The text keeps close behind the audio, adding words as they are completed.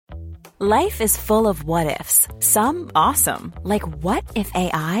Life is full of what-ifs. Some awesome, like what if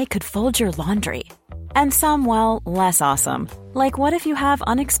AI could fold your laundry? And some, well, less awesome, like what if you have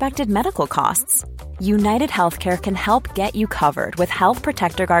unexpected medical costs? United Healthcare can help get you covered with Health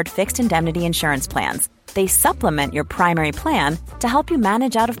Protector Guard fixed indemnity insurance plans. They supplement your primary plan to help you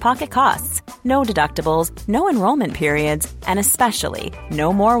manage out-of-pocket costs. No deductibles, no enrollment periods, and especially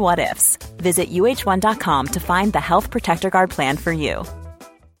no more what-ifs. Visit uh1.com to find the Health Protector Guard plan for you.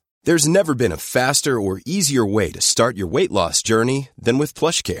 There's never been a faster or easier way to start your weight loss journey than with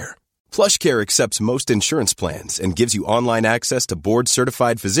PlushCare. PlushCare accepts most insurance plans and gives you online access to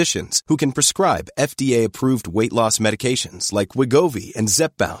board-certified physicians who can prescribe FDA-approved weight loss medications like Wegovy and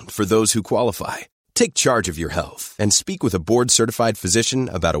Zepbound for those who qualify. Take charge of your health and speak with a board-certified physician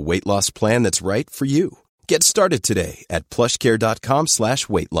about a weight loss plan that's right for you. Get started today at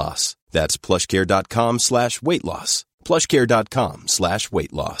plushcare.com/weight loss. That's plushcare.com/weight loss.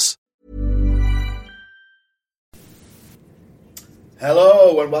 plushcare.com/weight loss.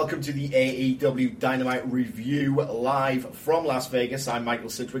 Hello and welcome to the AEW Dynamite review live from Las Vegas. I'm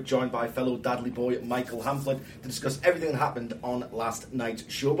Michael Sidgwick, joined by fellow Dudley boy Michael Hamflett to discuss everything that happened on last night's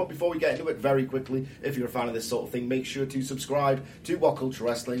show. But before we get into it, very quickly, if you're a fan of this sort of thing, make sure to subscribe to What Culture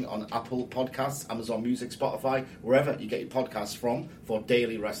Wrestling on Apple Podcasts, Amazon Music, Spotify, wherever you get your podcasts from, for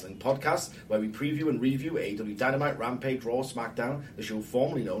daily wrestling podcasts, where we preview and review AEW Dynamite, Rampage, Raw, SmackDown, the show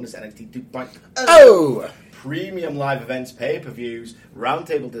formerly known as NXT 2.0. Premium live events, pay-per-views,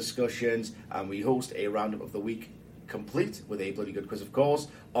 roundtable discussions, and we host a roundup of the week complete with a bloody good quiz, of course,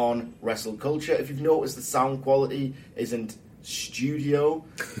 on Wrestle Culture. If you've noticed the sound quality isn't studio,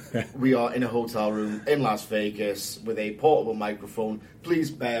 we are in a hotel room in Las Vegas with a portable microphone.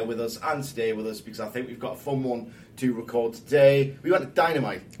 Please bear with us and stay with us because I think we've got a fun one to record today. We went to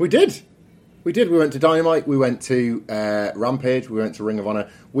Dynamite. We did. We went to Dynamite, we went to Rampage, we went to Ring of Honor,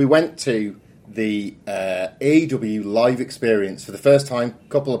 we went to the AEW live experience for the first time. A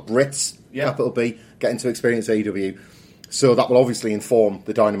couple of Brits, capital B, getting to experience AEW. So that will obviously inform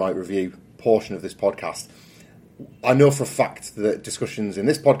the Dynamite review portion of this podcast. I know for a fact that discussions in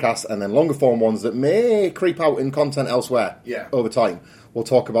this podcast and then longer form ones that may creep out in content elsewhere over time will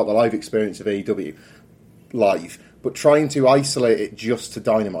talk about the live experience of AEW live. But trying to isolate it just to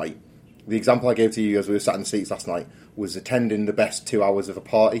Dynamite, the example I gave to you as we were sat in the seats last night was attending the best 2 hours of a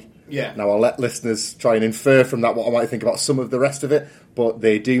party. Yeah. Now, I'll let listeners try and infer from that what I might think about some of the rest of it, but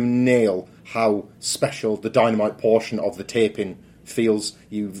they do nail how special the Dynamite portion of the taping feels.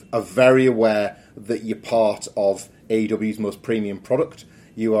 You are very aware that you're part of AEW's most premium product.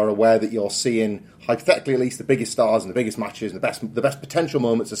 You are aware that you're seeing, hypothetically at least, the biggest stars and the biggest matches and the best potential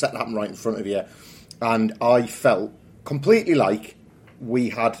moments are set to happen right in front of you. And I felt completely like we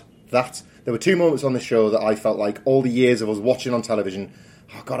had that. There were two moments on the show that I felt like all the years of us watching on television,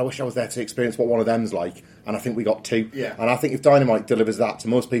 oh God, I wish I was there to experience what one of them's like. And I think we got two. Yeah. And I think if Dynamite delivers that to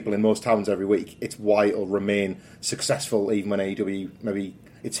most people in most towns every week, it's why it'll remain successful even when AEW maybe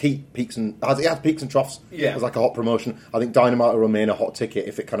its heat peaks and it has peaks and troughs. Yeah. It's like a hot promotion. I think Dynamite will remain a hot ticket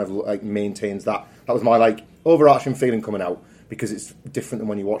if it kind of like maintains that. That was my like overarching feeling coming out, because it's different than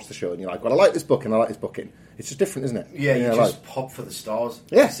when you watch the show and you're like, well, I like this booking, I like this booking. It's just different, isn't it? Yeah, you just pop for the stars.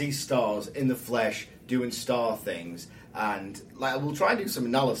 Yeah. You see stars in the flesh doing star things, and like we'll try and do some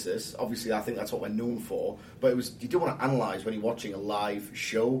analysis. Obviously, I think that's what we're known for. But you do want to analyse when you're watching a live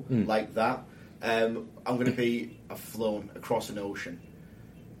show like that. I'm going to be flown across an ocean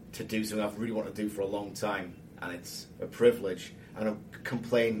to do something I've really wanted to do for a long time, and it's a privilege. I'm going to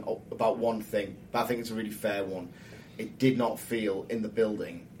complain about one thing, but I think it's a really fair one. It did not feel in the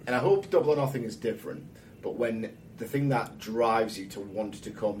building, and I hope Double or Nothing is different, but when the thing that drives you to want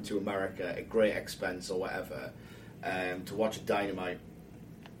to come to America at great expense or whatever, to watch a Dynamite,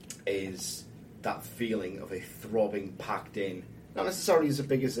 is that feeling of a throbbing, packed in, not necessarily as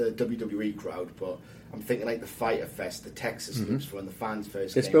big as a WWE crowd, but I'm thinking like the Fyter Fest, the Texas loops for when the fans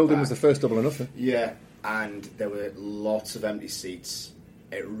first This came building back. was the first Double or Nothing. Yeah, and there were lots of empty seats.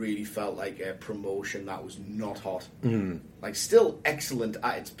 It really felt like a promotion that was not hot. Like, still excellent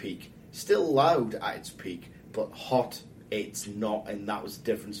at its peak, still loud at its peak, but hot it's not, and that was the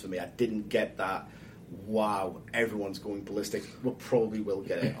difference for me. I didn't get that, wow, everyone's going ballistic. We probably will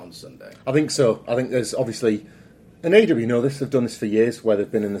get it on Sunday. I think so. I think there's obviously, and AEW know this, they've done this for years, where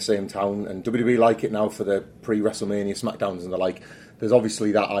they've been in the same town, and WWE like it now for the pre-WrestleMania SmackDowns and the like. There's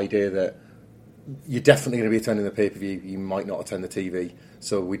obviously that idea that you're definitely going to be attending the pay-per-view, you might not attend the TV,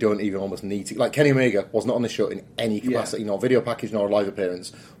 so we don't even almost need to. Like, Kenny Omega was not on the show in any capacity, not a video package, nor a live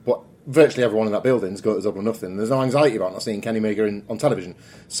appearance, but virtually everyone in that building's go to Double or Nothing. There's no anxiety about not seeing Kenny Omega on television.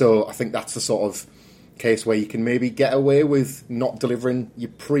 So I think that's the sort of case where you can maybe get away with not delivering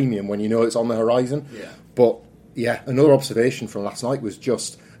your premium when you know it's on the horizon. Yeah. But, yeah, another observation from last night was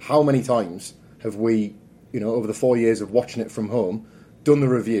just how many times have we, over the 4 years of watching it from home, done the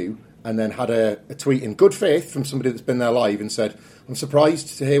review and then had a tweet in good faith from somebody that's been there live and said, I'm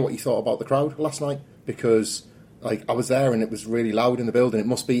surprised to hear what you thought about the crowd last night because... I was there and it was really loud in the building. It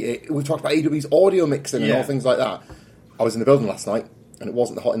must be... we talked about AEW's audio mixing and all things like that. I was in the building last night and it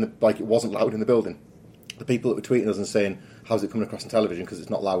wasn't it wasn't loud in the building. The people that were tweeting us and saying, how's it coming across on television because it's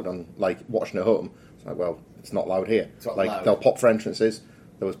not loud on, watching at home. It's like, well, it's not loud here. It's not loud. There were pop for entrances.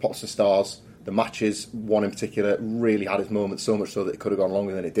 There was pops for stars. The matches, one in particular, really had its moments, so much so that it could have gone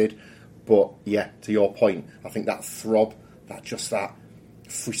longer than it did. But, yeah, to your point, I think that throb, that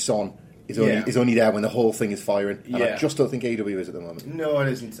frisson... is only there when the whole thing is firing. And I just don't think AEW is at the moment. No, it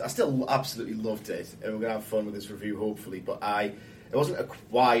isn't. I still absolutely loved it. And we're going to have fun with this review, hopefully. But it wasn't a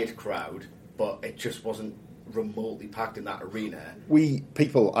quiet crowd, but it just wasn't remotely packed in that arena.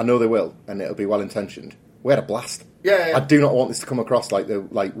 People, I know they will, and it'll be well-intentioned. We had a blast. Yeah. I do not want this to come across like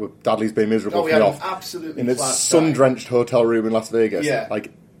Dudley's being miserable for me off. Absolutely in a sun-drenched hotel room in Las Vegas. Yeah.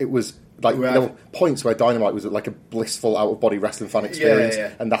 It was... there were points where Dynamite was a blissful out-of-body wrestling fan experience,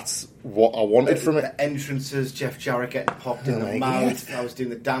 and that's what I wanted from it. The entrances, Jeff Jarrett getting popped in the mouth, I was doing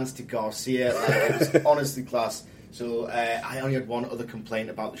the dance to Garcia, it was honestly class. So I only had one other complaint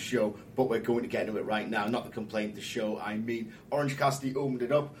about the show, but we're going to get into it right now. Not the complaint, the show, I mean. Orange Cassidy opened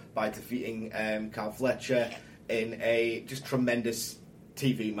it up by defeating Carl Fletcher in a just tremendous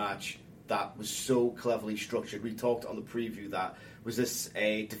TV match that was so cleverly structured. We talked on the preview that, was this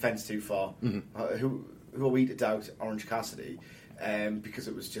a defence too far? Mm-hmm. Who are we to doubt Orange Cassidy? Because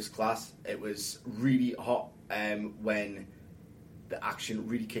it was just class. It was really hot when the action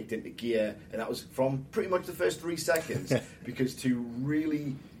really kicked into gear, and that was from pretty much the first 3 seconds. Because to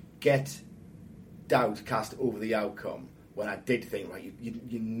really get doubt cast over the outcome, when I did think, right,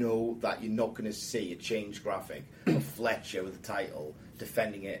 you know that you're not going to see a change graphic of Fletcher with the title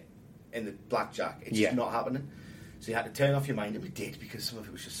defending it in the blackjack. It's just not happening. So you had to turn off your mind, and we did, because some of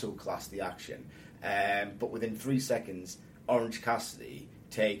it was just so class, the action. But within 3 seconds, Orange Cassidy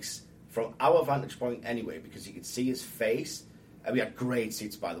takes, from our vantage point anyway, because you could see his face, and we had great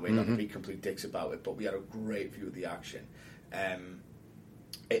seats, by the way, not to be complete dicks about it, but we had a great view of the action.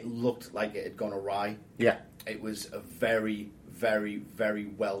 It looked like it had gone awry. Yeah. It was a very, very, very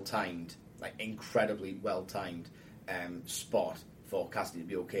well-timed, incredibly well-timed spot for Cassidy to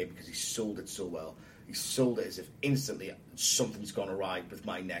be okay, because he sold it so well. He sold it as if instantly something's gone awry with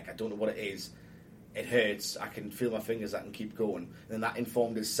my neck. I don't know what it is. It hurts. I can feel my fingers. I can keep going. And then that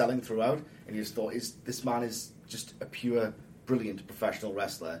informed his selling throughout. And he just thought, this man is just a pure, brilliant professional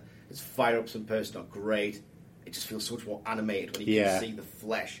wrestler. His fire-ups in person are great. It just feels so much more animated when you can see the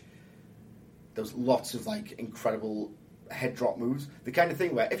flesh. There's lots of incredible head drop moves. The kind of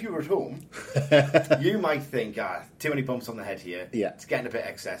thing where if you were at home, you might think, too many bumps on the head here. Yeah. It's getting a bit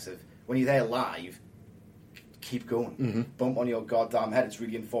excessive. When you're there live, keep going. Mm-hmm. Bump on your goddamn head. It's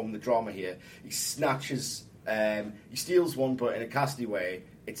really informing the drama here. He snatches, he steals one, but in a Cassidy way,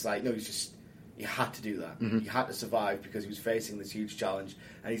 it's like, no, he had to do that. Mm-hmm. He had to survive because he was facing this huge challenge.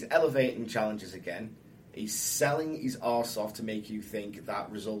 And he's elevating challenges again. He's selling his arse off to make you think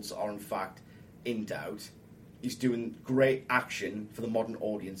that results are in fact in doubt. He's doing great action for the modern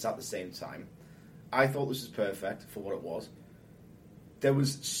audience at the same time. I thought this was perfect for what it was. There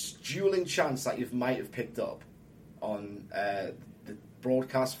was dueling chants that you might have picked up on the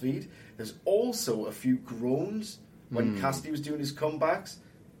broadcast feed. There's also a few groans when Cassidy was doing his comebacks.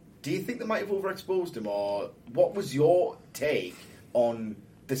 Do you think they might have overexposed him, or what was your take on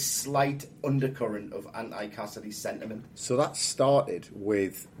the slight undercurrent of anti-Cassidy sentiment? So that started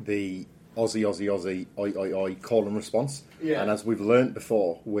with the Aussie, oi, oi, oi, call and response. Yeah. And as we've learnt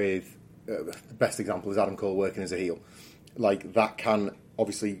before with, the best example is Adam Cole working as a heel. That can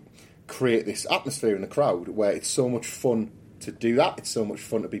obviously create this atmosphere in the crowd where it's so much fun to do that. It's so much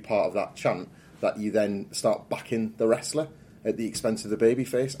fun to be part of that chant that you then start backing the wrestler at the expense of the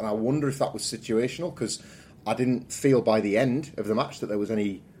babyface. And I wonder if that was situational, because I didn't feel by the end of the match that there was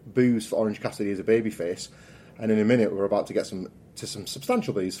any boos for Orange Cassidy as a babyface. And in a minute, we're about to get some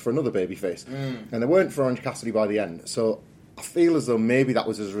substantial boos for another babyface. And they weren't for Orange Cassidy by the end. So I feel as though maybe that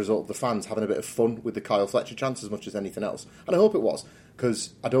was as a result of the fans having a bit of fun with the Kyle Fletcher chance as much as anything else. And I hope it was,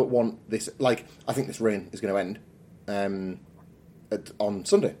 because I don't want this... I think this reign is going to end on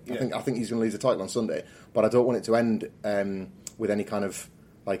Sunday. Yeah. I think he's going to lose the title on Sunday. But I don't want it to end with any kind of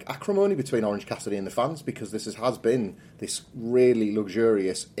acrimony between Orange Cassidy and the fans, because this has been this really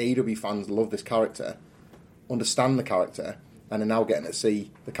luxurious... AEW fans love this character, understand the character, and are now getting to see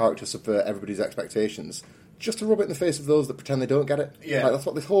the character subvert everybody's expectations, just to rub it in the face of those that pretend they don't get it. Yeah. Like, that's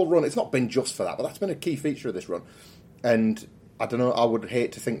what this whole run, it's not been just for that, but that's been a key feature of this run. And I don't know, I would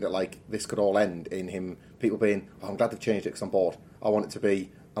hate to think that like this could all end in him, people being, oh, I'm glad they've changed it because I'm bored. I want it to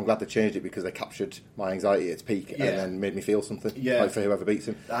be, I'm glad they changed it because they captured my anxiety at its peak and then made me feel something, like for whoever beats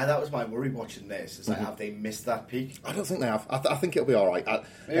him. That was my worry watching this, is like, have they missed that peak? I don't think they have. I think it'll be alright. I'm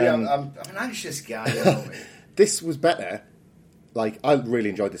an anxious guy, you know. This was better. Like, I really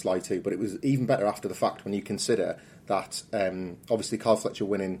enjoyed this live too, but it was even better after the fact when you consider that obviously Carl Fletcher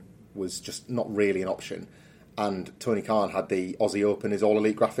winning was just not really an option, and Tony Khan had the Aussie Open, his All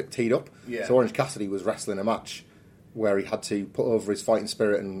Elite graphic teed up. Yeah. So Orange Cassidy was wrestling a match where he had to put over his fighting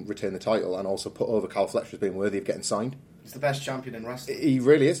spirit and retain the title, and also put over Carl Fletcher as being worthy of getting signed. He's the best champion in wrestling. He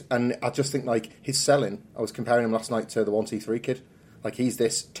really is, and I just think like his selling, I was comparing him last night to the 1T3 kid. Like, he's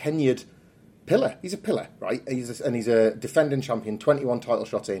this tenured pillar. He's a pillar, right? He's a defending champion, 21 title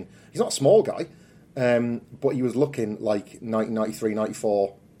shots in. He's not a small guy, but he was looking like 1993,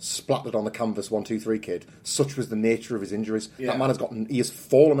 94, splattered on the canvas 1-2-3 kid. Such was the nature of his injuries. That man he has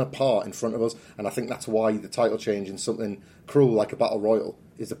fallen apart in front of us, and I think that's why the title change in something cruel like a battle royal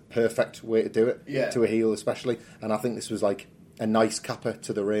is the perfect way to do it, to a heel especially. And I think this was like a nice capper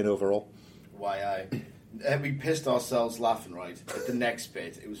to the reign overall. We pissed ourselves laughing, right, at the next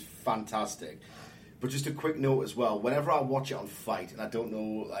bit. It was fantastic. But just a quick note as well, whenever I watch it on Fight, and I don't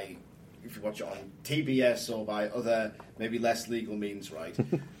know, like, if you watch it on TBS or by other, maybe less legal means, right,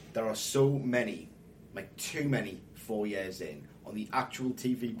 there are so many, like too many 4 years in, on the actual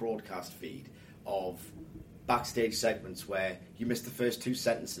TV broadcast feed of backstage segments where you miss the first two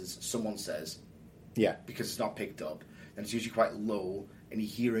sentences someone says, because it's not picked up, and it's usually quite low, and you're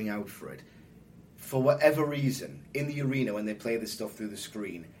hearing out for it. For whatever reason, in the arena when they play this stuff through the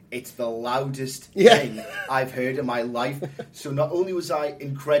screen, it's the loudest thing I've heard in my life. So not only was I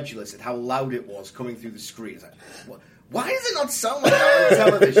incredulous at how loud it was coming through the screen, it's like, why does it not sound like that on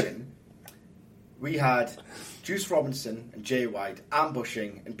television? We had Juice Robinson and Jay White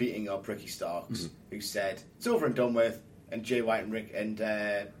ambushing and beating up Ricky Starks, who said, it's over and done with, and Jay White and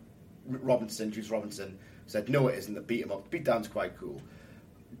Juice Robinson, said, no it isn't, they beat him up. The beatdown's quite cool.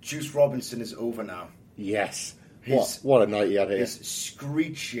 Juice Robinson is over now. Yes. What a night he had here. His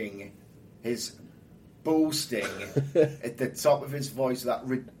screeching, his boasting at the top of his voice, that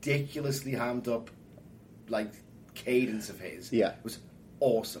ridiculously hammed up, like, cadence of his, was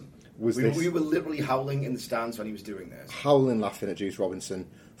awesome. We were literally howling in the stands when he was doing this. Howling, laughing at Juice Robinson,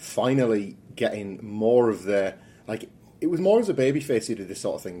 finally getting more of the... Like, it was more as a babyface he did this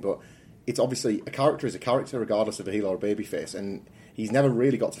sort of thing, but it's obviously, a character is a character regardless of a heel or a babyface, and he's never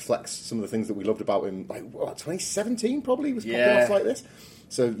really got to flex some of the things that we loved about him. Like, 2017 probably was popping off like this.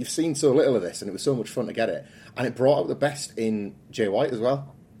 So you've seen so little of this, and it was so much fun to get it. And it brought out the best in Jay White as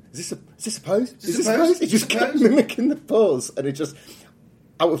well. Is this a pose? Is this a pose? He just kept mimicking the pose, and it just,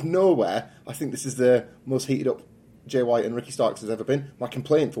 out of nowhere, I think this is the most heated up Jay White and Ricky Starks has ever been. My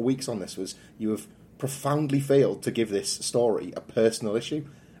complaint for weeks on this was, you have profoundly failed to give this story a personal issue,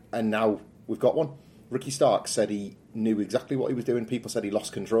 and now we've got one. Ricky Starks said he knew exactly what he was doing. People said he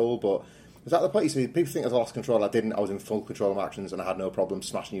lost control, but was that the point? He said, people think I lost control. I didn't. I was in full control of my actions, and I had no problem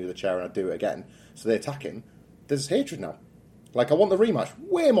smashing you with a chair, and I'd do it again. So they attack him. There's hatred now. Like, I want the rematch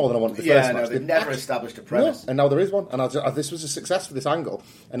way more than I wanted the first match. They've never established a premise. No, and now there is one. And this was a success for this angle.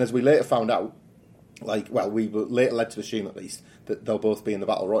 And as we later found out, we were later led to assume at least, that they'll both be in the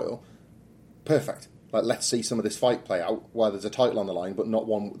Battle Royal. Perfect. Like, let's see some of this fight play out, where there's a title on the line, but not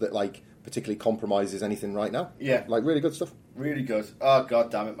one that, like, particularly compromises anything right now. Yeah. Like, really good stuff. Really good. Oh, God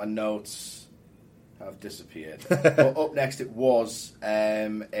damn it, my notes have disappeared. But up next, it was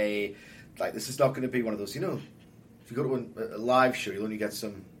this is not going to be one of those, if you go to a live show, you'll only get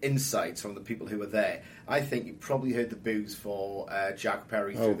some insights from the people who were there. I think you probably heard the boos for Jack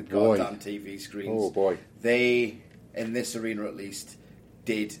Perry through the goddamn TV screens. Oh, boy. They, in this arena at least,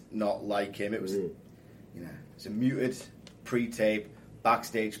 did not like him. It was, it's a muted pre-tape,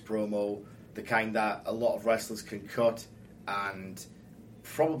 backstage promo, the kind that a lot of wrestlers can cut, and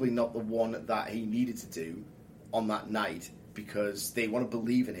probably not the one that he needed to do on that night, because they want to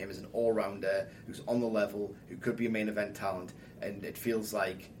believe in him as an all-rounder who's on the level, who could be a main event talent, and it feels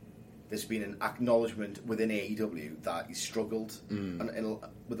like there's been an acknowledgement within AEW that he struggled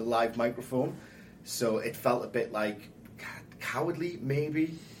with a live microphone, so it felt a bit like cowardly,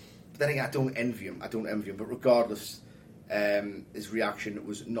 maybe. But then again, I don't envy him, but regardless, his reaction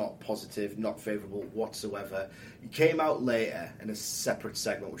was not positive, not favourable whatsoever. He came out later in a separate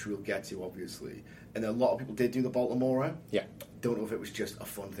segment, which we'll get to, obviously, and a lot of people did do the Baltimore. Yeah. Don't know if it was just a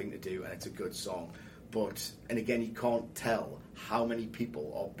fun thing to do, and it's a good song. and again, you can't tell how many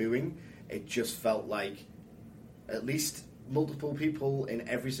people are booing. It just felt like at least multiple people in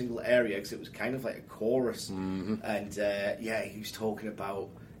every single area, because it was kind of like a chorus. Mm-hmm. And he was talking about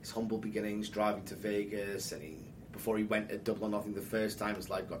his humble beginnings, driving to Vegas, and before he went to Double or Nothing the first time, his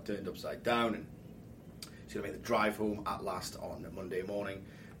life got turned upside down, and he's going to make the drive home at last on a Monday morning.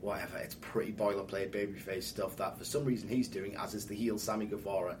 Whatever, it's pretty boilerplate babyface stuff that for some reason he's doing, as is the heel Sammy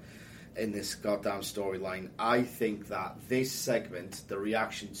Guevara in this goddamn storyline. I think that this segment, the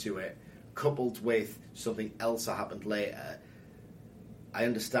reaction to it, coupled with something else that happened later, I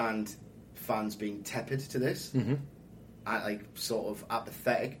understand fans being tepid to this, mm-hmm. and like sort of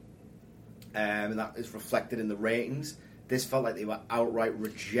apathetic, and that is reflected in the ratings. This felt like they were outright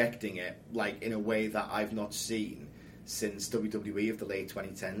rejecting it, like in a way that I've not seen since WWE of the late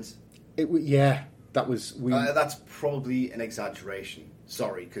 2010s. That was... that's probably an exaggeration.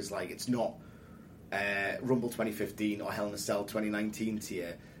 Sorry, because like it's not Rumble 2015 or Hell in a Cell 2019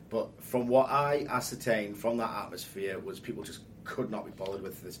 tier. But from what I ascertained from that atmosphere was people just could not be bothered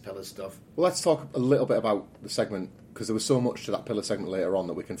with this pillar stuff. Well, let's talk a little bit about the segment, because there was so much to that pillar segment later on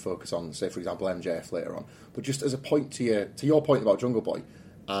that we can focus on, say, for example, MJF later on. But just as a point to your point about Jungle Boy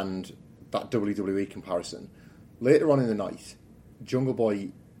and that WWE comparison, later on in the night, Jungle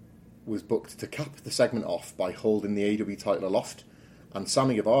Boy was booked to cap the segment off by holding the AEW title aloft, and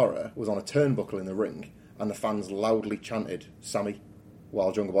Sammy Guevara was on a turnbuckle in the ring, and the fans loudly chanted Sammy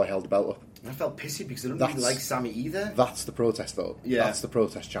while Jungle Boy held the belt up. I felt pissy because I don't really like Sammy either. That's the protest vote. Yeah. That's the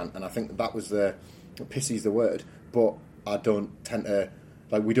protest chant, and I think that was pissy's the word, but I don't tend to...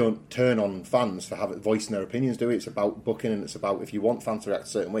 Like, we don't turn on fans for voicing their opinions, do we? It's about booking, and it's about, if you want fans to react a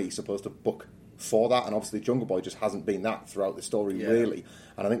certain way, you're supposed to book for that, and obviously Jungle Boy just hasn't been that throughout the story, really.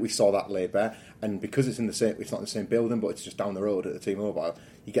 And I think we saw that laid bare, and because it's not in the same building, but it's just down the road at the T-Mobile,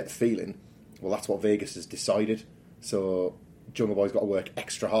 you get the feeling, well, that's what Vegas has decided, so Jungle Boy's got to work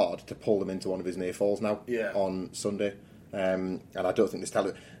extra hard to pull them into one of his near falls now on Sunday. And I don't think this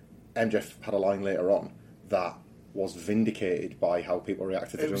talent... MJF had a line later on that was vindicated by how people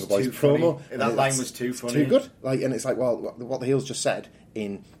reacted to Jungle Boy's promo. That line was too funny. Too good. And it's like, well, what the heels just said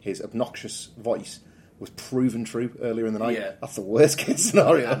in his obnoxious voice was proven true earlier in the night. Yeah. That's the worst case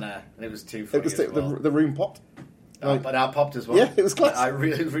scenario. And it was too funny. The room popped. But I popped as well. Yeah, it was class. It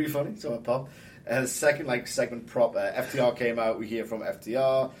was really funny, so I popped. The second segment prop, FTR came out. We hear from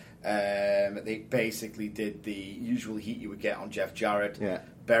FTR. They basically did the usual heat you would get on Jeff Jarrett,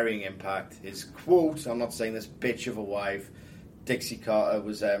 burying Impact. His quote, I'm not saying this bitch of a wife, Dixie Carter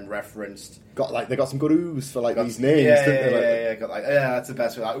was referenced. They got some good oohs for these names. That's the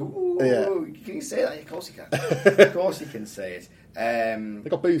best way. Ooh, can you say that? Of course you can. Of course you can say it. They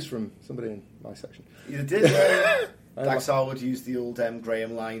got boos from somebody in my section. You did. Dax Harwood used the old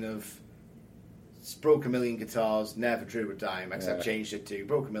Graham line of broke a million guitars, never drew a dime, except changed it to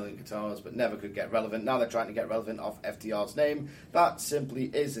broke a million guitars, but never could get relevant. Now they're trying to get relevant off FTR's name. That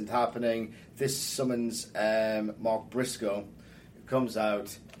simply isn't happening. This summons Mark Briscoe, who comes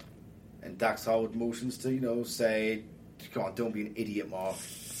out, and Dax Harwood motions to, say, come on, don't be an idiot, Mark.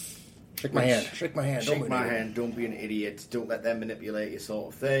 Shake my hand, don't be an idiot. Don't let them manipulate you,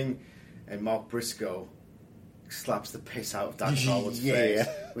 sort of thing. And Mark Briscoe slaps the piss out of Dax Harwood's face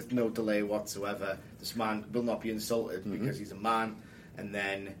with no delay whatsoever. This man will not be insulted because he's a man. And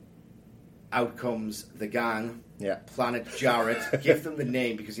then out comes the gang, Planet Jarrett. Give them the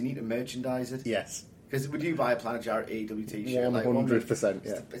name because you need to merchandise it. Yes. Because would you buy a Planet Jarrett AEW t-shirt?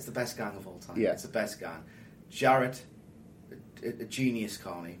 100%, It's the best gang of all time. Yeah. It's the best gang. Jarrett, a genius,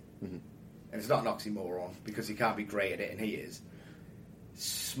 Carney. Mm-hmm. And it's not an oxymoron because he can't be great at it, and he is.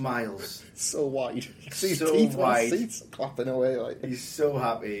 Smiles so wide. So wide. Seats clapping away. He's so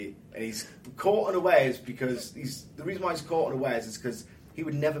happy, and he's caught unawares because the reason why he's caught unawares is because he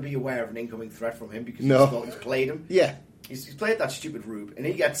would never be aware of an incoming threat from him because he's played him. Yeah, he's played that stupid Rube, and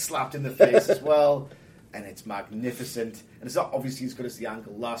he gets slapped in the face as well, and it's magnificent. And it's not obviously as good as the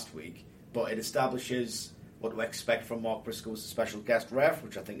angle last week, but it establishes what to expect from Mark Briscoe as a special guest ref,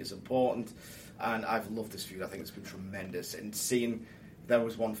 which I think is important. And I've loved this feud. I think it's been tremendous. And seeing. There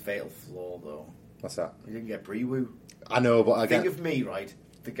was one fatal flaw, though. What's that? He didn't get Bree-Woo. I know, but Think of me, right?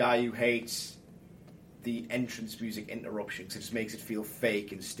 The guy who hates the entrance music interruption because it just makes it feel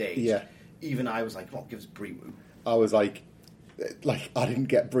fake and staged. Yeah. Even I was like, come on, give us Bree-Woo. I was like, I didn't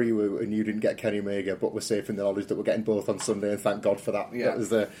get Bree-Woo and you didn't get Kenny Omega, but we're safe in the knowledge that we're getting both on Sunday, and thank God for that. Yeah. That was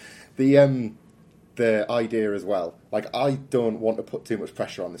the idea as well. I don't want to put too much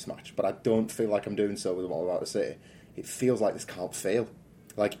pressure on this match, but I don't feel like I'm doing so with what I'm about to say. It feels like this can't fail.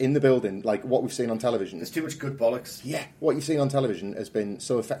 Like, in the building, like, what we've seen on television... There's too much good bollocks. Yeah, what you've seen on television has been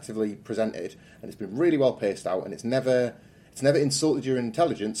so effectively presented, and it's been really well paced out, and it's never insulted your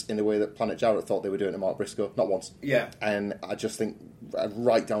intelligence in the way that Planet Jarrett thought they were doing to Mark Briscoe. Not once. Yeah. And I just think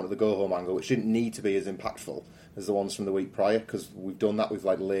right down to the go-home angle, which didn't need to be as impactful as the ones from the week prior, because we've done that. We've,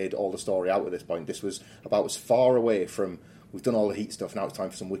 like, laid all the story out at this point. This was about as far away from... We've done all the heat stuff, now it's time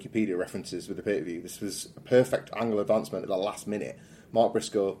for some Wikipedia references with the pay-per-view. This was a perfect angle advancement at the last minute. Mark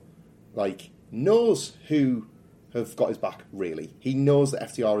Briscoe, like, knows who have got his back, really. He knows that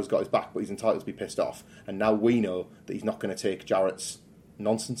FTR has got his back, but he's entitled to be pissed off. And now we know that he's not going to take Jarrett's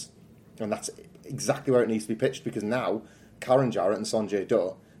nonsense. And that's exactly where it needs to be pitched, because now Karen Jarrett and Sonjay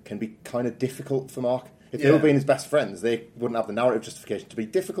Dutt can be kind of difficult for Mark. If they were being his best friends, they wouldn't have the narrative justification to be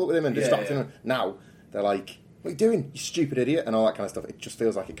difficult with him and distracting him. Now, they're like, what are you doing, you stupid idiot, and all that kind of stuff. It just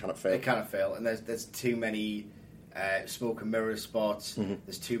feels like it cannot fail. It cannot fail, and there's too many smoke and mirror spots. Mm-hmm.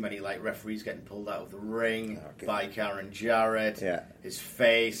 There's too many, like, referees getting pulled out of the ring by Karen Jarrett. Yeah. His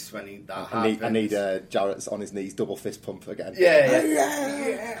face when that happens. I need Jarrett's on his knees, double fist pump again.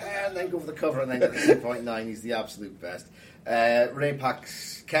 Yeah, and then go for the cover, and then get the 2.9. He's the absolute best. Renee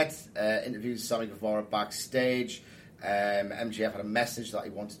Paquette interviews Sammy Guevara backstage. MJF had a message that he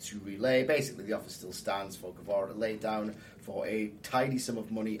wanted to relay. Basically, the offer still stands for Guevara to lay down for a tidy sum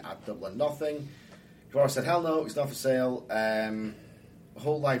of money at Double or Nothing. Guevara said, hell no, he's not for sale.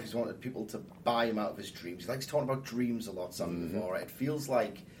 Whole life he's wanted people to buy him out of his dreams. He likes talking about dreams a lot, Sammy Guevara. It feels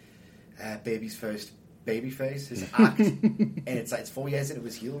like baby's first babyface, his act. And it's like, it's 4 years into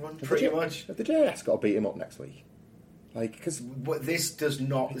his heel run, pretty much. Have the JS got to beat him up next week? Like, because this does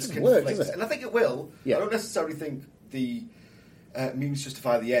not, this conflicts. Work, does it? And I think it will. Yeah. I don't necessarily think the means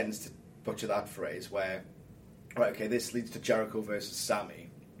justify the ends, to butcher that phrase, where, right, okay, this leads to Jericho versus Sammy,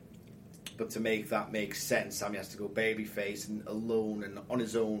 but to make that make sense, Sammy has to go babyface and alone and on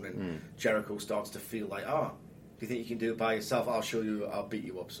his own, and Jericho starts to feel like, do you think you can do it by yourself? I'll show you, I'll beat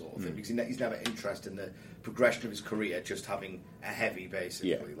you up, sort of thing. Because he's never interested in the progression of his career, just having a heavy,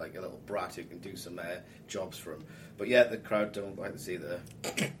 basically, like a little brat who can do some jobs for him. But yeah, the crowd don't like to see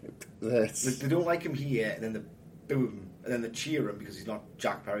they don't like him here, and then the boom, and then they cheer him because he's not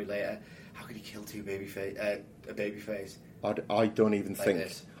Jack Perry later. How could he kill a babyface? I don't even like think.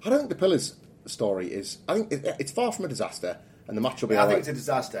 This. I don't think the Pillars story is. I think it's far from a disaster, and the match will be. I think it's a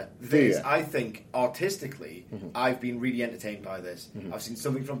disaster. The thing is, I think artistically, I've been really entertained by this. I've seen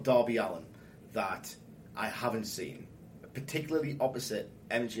something from Darby Allin that I haven't seen, particularly opposite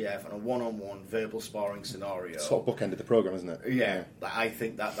MJF and a one-on-one verbal sparring scenario. Sort of bookended the program, isn't it? Yeah. Like, I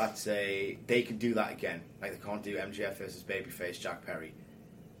think that's they can do that again. Like, they can't do MJF versus babyface Jack Perry.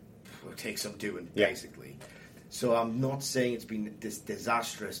 It'll take some doing, basically. So I'm not saying it's been this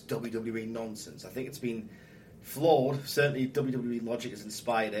disastrous WWE nonsense. I think it's been flawed. Certainly WWE logic has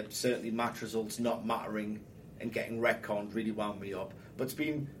inspired it. Certainly match results not mattering and getting retconned really wound me up. But it's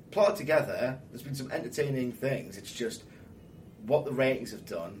been plotted together. There's been some entertaining things. It's just what the ratings have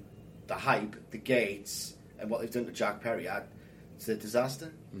done, the hype, the gates, and what they've done to Jack Perry. It's a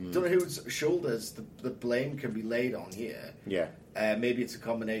disaster. Don't know whose shoulders the blame can be laid on here. Yeah. Maybe it's a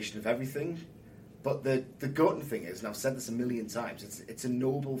combination of everything. But the gutting thing is, and I've said this a million times, it's a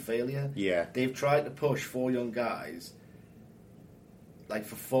noble failure. Yeah. They've tried to push 4 young guys, like,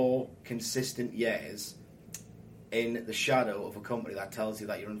 for 4 consistent years in the shadow of a company that tells you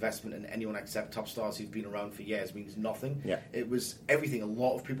that your investment in anyone except top stars who've been around for years means nothing. Yeah. It was everything a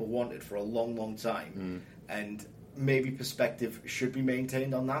lot of people wanted for a long, long time. And maybe perspective should be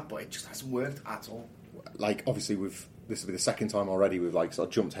maintained on that, but it just hasn't worked at all. Like, obviously, this will be the second time already we've, like, sort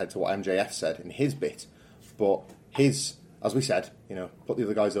of jumped ahead to what MJF said in his bit. But his, as we said, put the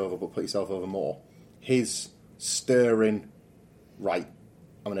other guys over, but put yourself over more. His stirring, right,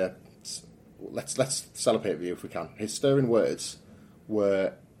 I'm going to... Let's sell a pay-per-view if we can. His stirring words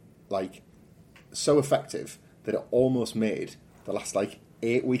were, like, so effective that it almost made the last, like,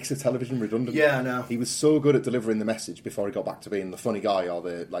 8 weeks of television redundant. Yeah, I know. He was so good at delivering the message before he got back to being the funny guy or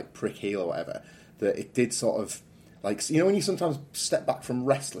the, like, prick heel or whatever, that it did sort of, like, when you sometimes step back from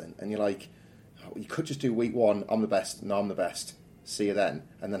wrestling and you're like, you could just do week 1, I'm the best, no, I'm the best, see you then,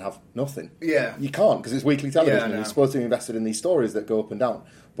 and then have nothing. Yeah. You can't, because it's weekly television and you're supposed to be invested in these stories that go up and down.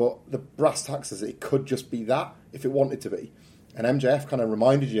 But the brass tacks is it could just be that if it wanted to be. And MJF kind of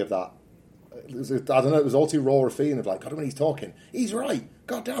reminded you of that. I don't know, it was all too raw a feeling of, like, God, when he's talking, he's right.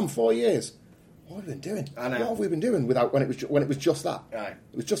 Goddamn, 4 years. What have we been doing? I know. What have we been doing without when it was just that? Right.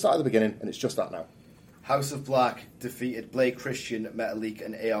 It was just that at the beginning, and it's just that now. House of Black defeated Blake Christian, Metalik,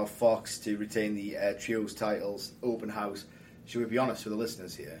 and AR Fox to retain the trios titles. Open house. Should we be honest with the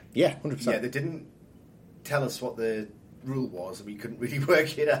listeners here? Yeah, 100%. Yeah, they didn't tell us what the rule was, and we couldn't really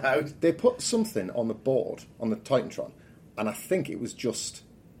work it out. They put something on the board, on the Titantron, and I think it was just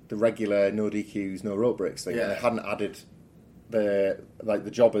the regular no DQs, no rope breaks thing, and they hadn't added the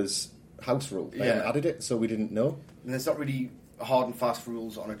jobbers house rule. They hadn't added it, so we didn't know. And there's not really hard and fast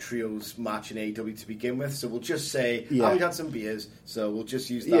rules on a trios match in AEW to begin with, so we'll just say, we had some beers, so we'll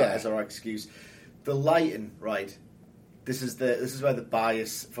just use that as our excuse. The lighting, right? This is where the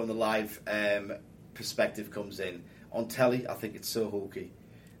bias from the live perspective comes in. On telly, I think it's so hokey.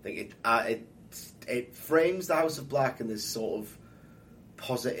 I think it frames the House of Black in this sort of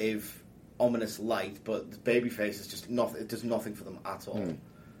positive, ominous light, but the babyface is just nothing. It does nothing for them at all.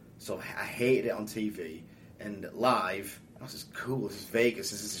 So I hated it on TV, and live. This is cool. This is Vegas.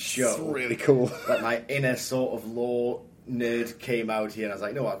 This is a show. It's really cool. But my inner sort of law nerd came out here, and I was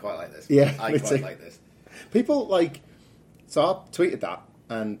like, no, I quite like this. Yeah, I quite like this. People like... So I tweeted that,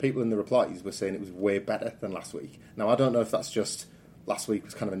 and people in the replies were saying it was way better than last week. Now, I don't know if that's just last week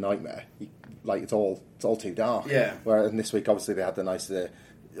was kind of a nightmare. It's all too dark. Yeah. Whereas this week, obviously, they had the nice...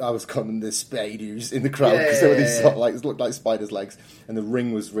 I was calling them the spiders in the crowd because they were these sort of like, it looked like spiders' legs, and the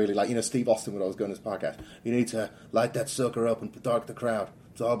ring was really like, Steve Austin would always go on his podcast, you need to light that sucker up and dark the crowd.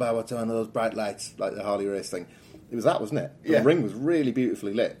 It's all about what's on those bright lights, like the Harley race thing. It was that, wasn't it? The ring was really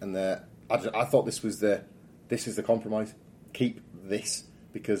beautifully lit, and I thought this is the compromise. Keep this,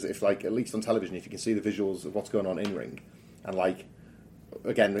 because if at least on television, if you can see the visuals of what's going on in ring, and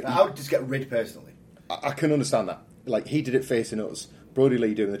again, I would just get rid personally. I can understand that. He did it facing us. Brody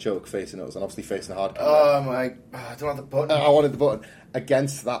Lee doing the choke facing us, and obviously facing the hard camera. Oh my! I don't have the button. I wanted the button.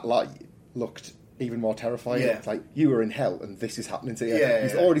 Against that light, looked even more terrifying. Yeah. It's like, you were in hell, and this is happening to you.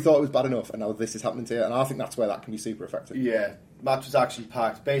 Yeah, already thought it was bad enough, and now this is happening to you. And I think that's where that can be super effective. Yeah, match was action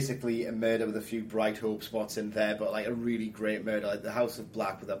packed. Basically, a murder with a few bright hope spots in there, but a really great murder. The House of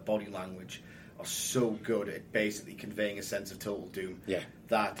Black with their body language are so good at basically conveying a sense of total doom. Yeah.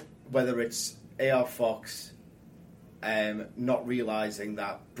 That whether it's AR Fox. Not realising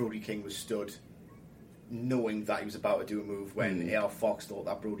that Brody King was stood, knowing that he was about to do a move when AR Fox thought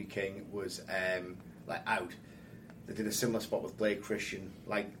that Brody King was out. They did a similar spot with Blake Christian,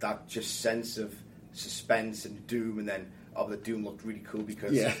 that just sense of suspense and doom, and then the doom looked really cool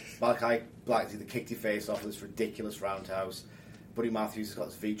because Malachi Black either kicked your face off of this ridiculous roundhouse. Buddy Matthews has got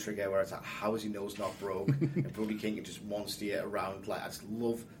this V trigger where it's like, how is he nose not broke? And Brody King can just monster you around. I just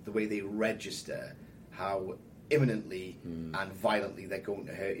love the way they register how imminently and violently they're going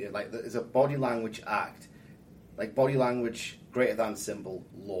to hurt you. There's a body language act, body language greater than symbol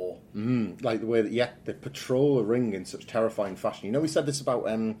law. The way that they patrol a ring in such terrifying fashion. We said this about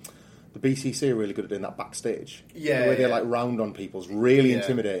the BCC are really good at doing that backstage. Yeah, the way they round on people's really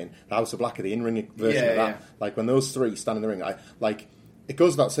intimidating. The House of Black are the in-ring version of that. Yeah. When those three stand in the ring, it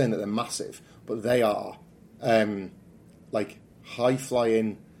goes without saying that they're massive, but they are high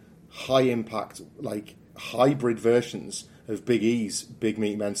flying, high impact, hybrid versions of Big E's big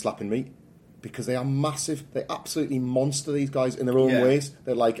meat men slapping meat, because they are massive. They absolutely monster these guys in their own ways.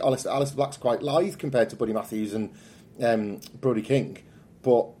 They're Alistair Black's quite lithe compared to Buddy Matthews and Brody King,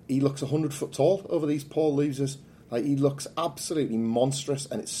 but he looks 100 foot tall over these poor losers. He looks absolutely monstrous,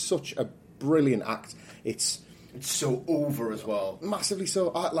 and it's such a brilliant act. It's so over as well, massively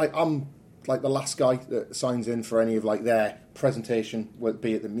so. I'm the last guy that signs in for any of their presentation,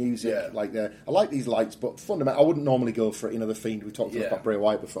 be it the music. I like these lights, but fundamentally, I wouldn't normally go for the Fiend. We talked about Bray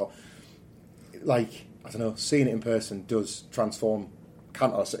Wyatt before. I don't know, seeing it in person does transform.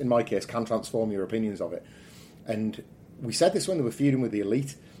 In my case, can transform your opinions of it. And we said this when they were feuding with the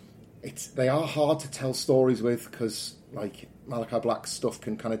Elite. They are hard to tell stories with, because Malachi Black's stuff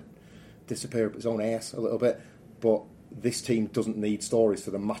can kind of disappear up its own ass a little bit, but this team doesn't need stories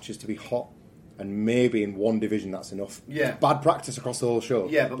for the matches to be hot, and maybe in one division that's enough. Yeah. It's bad practice across the whole show,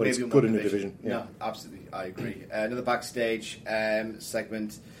 but maybe it's good in a division. Yeah. No, absolutely, I agree. Another backstage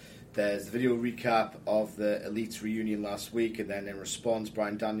segment. There's the video recap of the Elite's reunion last week, and then in response,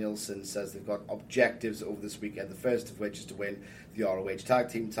 Bryan Danielson says they've got objectives over this weekend, the first of which is to win the ROH Tag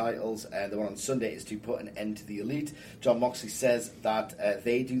Team titles, and the one on Sunday is to put an end to the Elite. Jon Moxley says that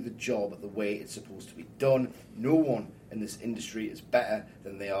they do the job the way it's supposed to be done. No one in this industry is better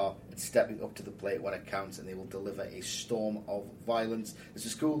than they are at stepping up to the plate when it counts, and they will deliver a storm of violence. This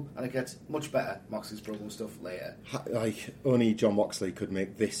is cool, and it gets much better. Moxley's promo stuff later. Only Jon Moxley could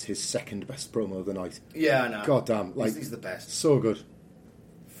make this his second best promo of the night. Yeah, I know. God damn. He's the best. So good.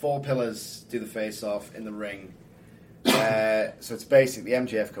 4 pillars do the face-off in the ring. So it's basically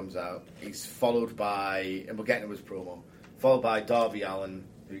MJF comes out. He's followed by, and we'll get into his promo, followed by Darby Allin,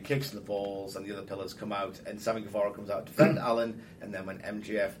 who kicks in the balls, and the other pillars come out, and Sammy Guevara comes out to defend Allin, and then when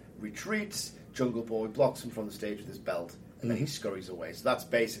MJF retreats, Jungle Boy blocks him from the stage with his belt, and then he scurries away. So that's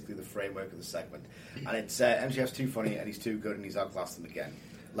basically the framework of the segment. And it's MJF's too funny, and he's too good, and he's outclassed him again.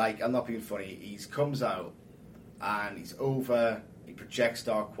 Like, I'm not being funny. He comes out, and he's over. He projects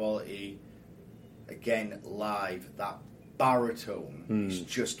star quality. Again, live, that baritone. He's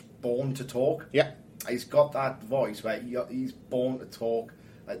just born to talk. Yeah. He's got that voice where he's born to talk.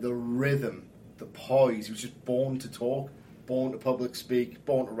 Like, the rhythm, the poise. He was just born to talk. Born to public speak,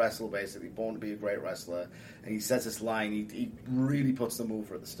 born to wrestle, basically, born to be a great wrestler. And he says this line, he really puts them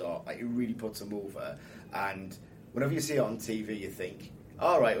over at the start. Like, he really puts them over. And whenever you see it on TV, you think,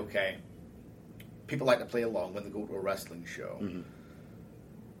 all right, okay, people like to play along when they go to a wrestling show.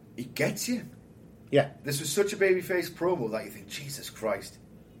 He gets you. Yeah. This was such a babyface promo that you think, Jesus Christ,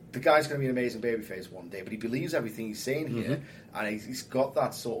 the guy's going to be an amazing babyface one day, but he believes everything he's saying here, and he's got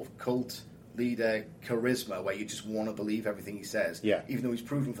that sort of cult leader charisma where you just want to believe everything he says. Yeah. Even though he's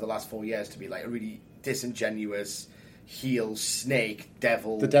proven for the last 4 years to be like a really disingenuous heel, snake,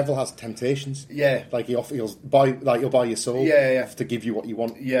 devil. The devil has temptations. Yeah. Like he'll buy your soul. Yeah. To give you what you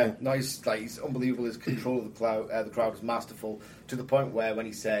want. Yeah. No, he's unbelievable. His control of the crowd is masterful, to the point where when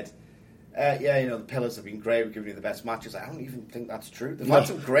he said, the pillars have been great, we're giving you the best matches. I don't even think that's true. They've had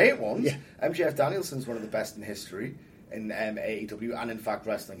some great ones. Yeah. MJF Danielson's one of the best in history. In AEW and in fact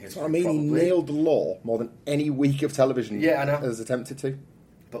wrestling history. I mean, probably. He nailed the law more than any week of television has attempted to.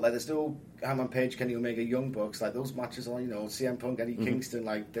 But like, there's no Hangman Page, Kenny Omega, Young Bucks. Like, those matches are, CM Punk, Eddie Kingston.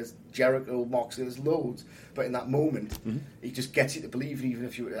 Like, there's Jericho, Moxley, there's loads. But in that moment, he just gets you to believe, even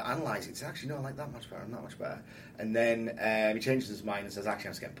if you were to analyse it, it's actually, no, I like that much better, and that much better. And then he changes his mind and says, actually,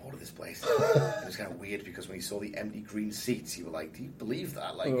 I'm just getting bored of this place. It was kind of weird because when he saw the empty green seats, you were like, do you believe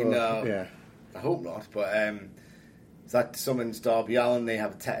that? Like, yeah. I hope not. But that summons Darby Allin. They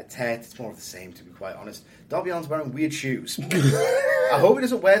have a tete-a-tete. It's more of the same, to be quite honest. Darby Allin's wearing weird shoes. I hope he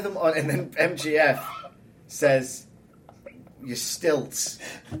doesn't wear them on. And then MJF says, "Your stilts."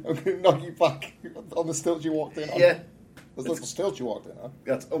 I'm going to knock you back on the stilts you walked in on. Yeah. Those little stilts you walked in on.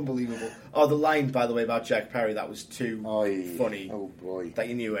 That's unbelievable. Oh, the line, by the way, about Jack Perry, that was too funny. Oh, boy. That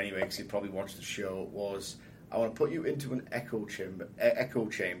you knew anyway, because you probably watched the show, was, I want to put you into an echo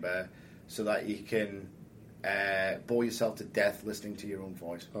chamber so that you can bore yourself to death listening to your own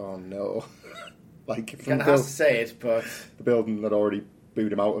voice. Oh no! Like, he kind of has to say it, but the building had already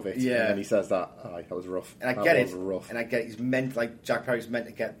booed him out of it. Yeah, and then he says that. That was rough. And I get it. And I get it. He's meant, like, Jack Perry's meant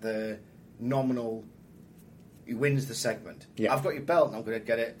to get the nominal. He wins the segment. Yeah. I've got your belt, and I'm going to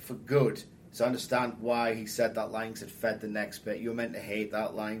get it for good. So I understand why he said that line, because it fed the next bit. You're meant to hate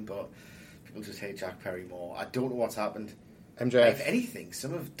that line, but people just hate Jack Perry more. I don't know what's happened. MJF. If anything,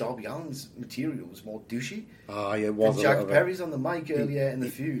 some of Darby Allin's material was more douchey. Ah, yeah, it was. And Jack Perry's on the mic earlier in the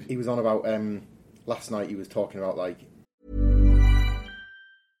feud. He was on about last night. He was talking about, like.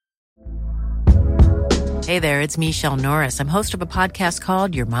 Hey there, it's Michelle Norris. I'm host of a podcast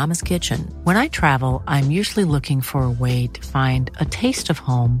called Your Mama's Kitchen. When I travel, I'm usually looking for a way to find a taste of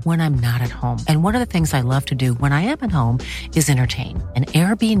home when I'm not at home. And one of the things I love to do when I am at home is entertain. And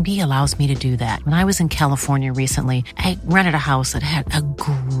Airbnb allows me to do that. When I was in California recently, I rented a house that had a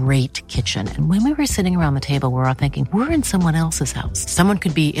great kitchen. And when we were sitting around the table, we were all thinking, we're in someone else's house. Someone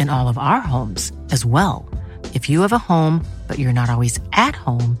could be in all of our homes as well. If you have a home, but you're not always at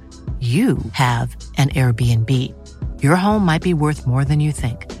home, you have an Airbnb. Your home might be worth more than you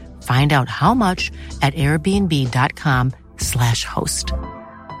think. Find out how much at airbnb.com/host.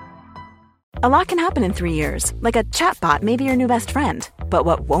 A lot can happen in 3 years, like a chatbot may be your new best friend. But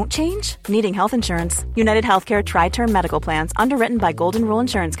what won't change? Needing health insurance. United Healthcare Tri-Term Medical Plans, underwritten by Golden Rule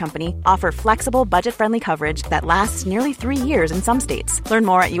Insurance Company, offer flexible, budget-friendly coverage that lasts nearly 3 years in some states. Learn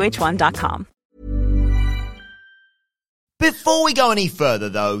more at uh1.com. Before we go any further,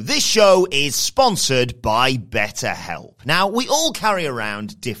 though, this show is sponsored by BetterHelp. Now, we all carry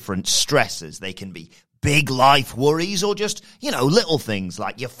around different stressors. They can be big life worries or just, little things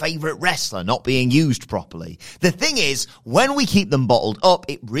like your favorite wrestler not being used properly. The thing is, when we keep them bottled up,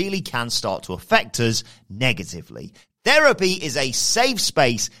 it really can start to affect us negatively. Therapy is a safe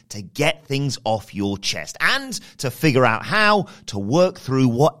space to get things off your chest and to figure out how to work through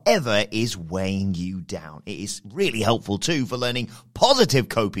whatever is weighing you down. It is really helpful too for learning positive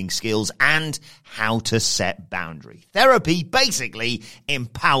coping skills and how to set boundaries. Therapy basically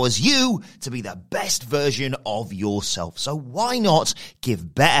empowers you to be the best version of yourself. So why not give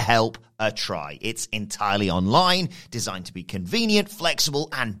BetterHelp a try? It's entirely online, designed to be convenient, flexible,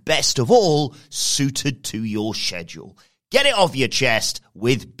 and best of all, suited to your schedule. Get it off your chest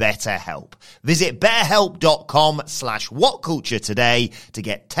with BetterHelp. Visit betterhelp.com/whatculture today to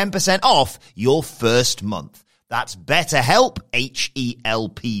get 10% off your first month. That's BetterHelp,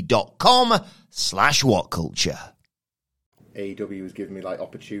 HELP.com/whatculture. patreon.com/whatculture. AEW was giving me like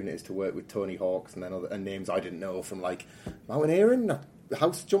opportunities to work with Tony Hawks and then other and names I didn't know from like mountaineering,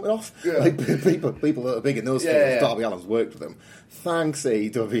 house jumping off, like people that are big in those fields. Darby Allin's worked with them. Thanks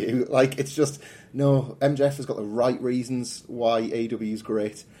AEW. Like it's just no. MJF has got the right reasons why AEW is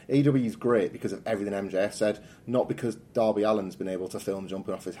great. AEW is great because of everything MJF said, not because Darby Allin's been able to film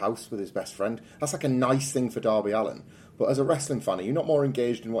jumping off his house with his best friend. That's like a nice thing for Darby Allin. But as a wrestling fan, you're not more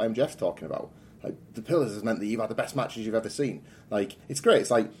engaged in what MJF's talking about. Like the Pillars has meant that you've had the best matches you've ever seen. Like it's great.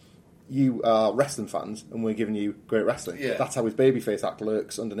 It's like you are wrestling fans and we're giving you great wrestling. Yeah. That's how his babyface act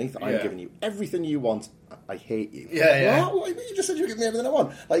lurks underneath. I'm giving you everything you want. I hate you. What? You just said you were giving me everything I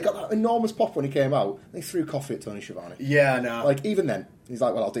want. Like he got that enormous pop when he came out. They threw coffee at Tony Schiavone. Yeah, no. Like even then, he's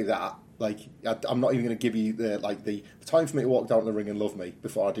like, "Well, I'll do that." Like I'm not even going to give you the time for me to walk down the ring and love me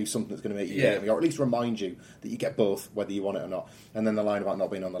before I do something that's going to make you hate me, or at least remind you that you get both, whether you want it or not. And then the line about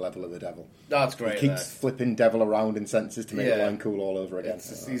not being on the level of the devil. That's great. He keeps flipping devil around in sentences to make the line cool all over again.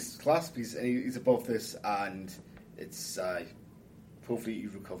 He's class. He's above this, and it's hopefully he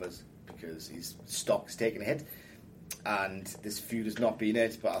recovers because his stock's taking a hit. And this feud has not been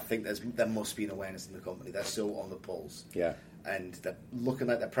it, but I think there must be an awareness in the company. They're so on the pulse. Yeah. And they're looking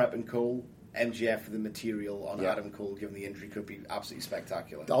like they're prepping Cole. MJF for the material on Adam Cole, given the injury, could be absolutely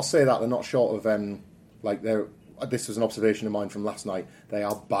spectacular. I'll say that they're not short of this was an observation of mine from last night. They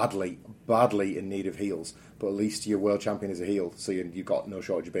are badly in need of heels, but at least your world champion is a heel, so you've got no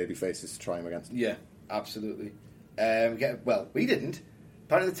shortage of baby faces to try him against. Yeah, absolutely. We didn't.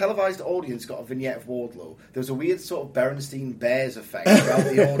 Apparently the televised audience got a vignette of Wardlow. There was a weird sort of Berenstein Bears effect throughout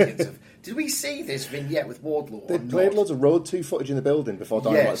the audience of, did we see this vignette with Wardlow They played loads of Road 2 footage in the building before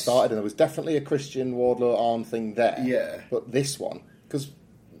Dynamite started, and there was definitely a Christian Wardlow Arn thing there. Yeah. But this one, because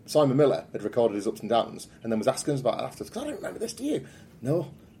Simon Miller had recorded his ups and downs, and then was asking us about it afterwards, because I don't remember this, do you?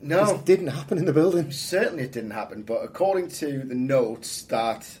 No. This didn't happen in the building. Certainly it didn't happen, but according to the notes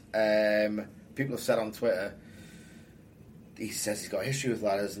that people have said on Twitter, he says he's got a history with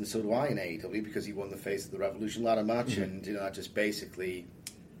ladders, and so do I in AEW, because he won the Face of the Revolution ladder match, and that just basically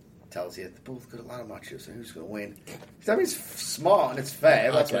tells you they're both good at ladder matches, so who's going to win? I mean, it's smart and it's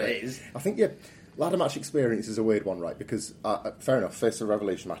fair, that's what it is. I think, ladder match experience is a weird one, right? Because, fair enough, Face of the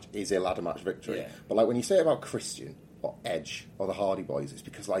Revolution match is a ladder match victory. Yeah. But, like, when you say it about Christian or Edge or the Hardy Boys, it's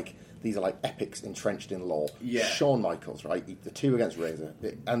because, like, these are, like, epics entrenched in lore. Yeah. Shawn Michaels, right? The 2 against Razor.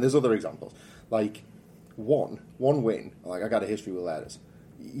 And there's other examples. Like, one win, like, I got a history with ladders.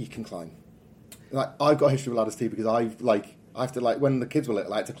 You can climb. Like, I've got a history with ladders, too, because I have to, like, when the kids were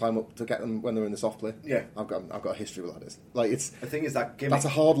little, I had to climb up to get them when they were in the soft play. Yeah. I've got a history with ladders. Like, it's... The thing is that gimmick... That's a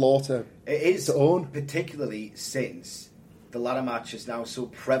hard law to own. Particularly since the ladder match is now so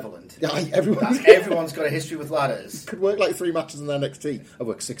prevalent. Yeah, everyone's got a history with ladders. Could work, like, 3 matches in the NXT. I've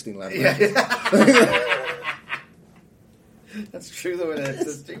worked 16 ladder matches. That's true, though, isn't it?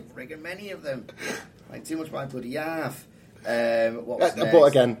 There's too friggin' many of them. Like, too much by bloody half. But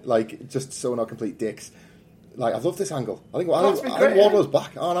again, like, just so we're not complete dicks, like, I love this angle. I think Wardlow's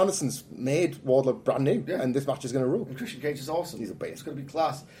back. Arn Anderson's made Wardlow brand new, and this match is going to rule. And Christian Cage is awesome. He's a beast. It's going to be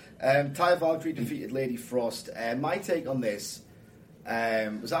class. Taya Valkyrie defeated Lady Frost. My take on this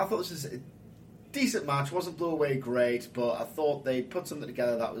was I thought this was a decent match. Wasn't blow away great, but I thought they put something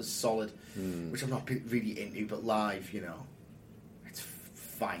together that was solid, which I'm not really into, but live, it's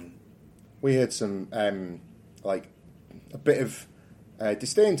fine. We heard some, a bit of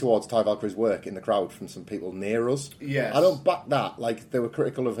disdain towards Taya Valkyrie's work in the crowd from some people near us. Yes. I don't back that. Like, they were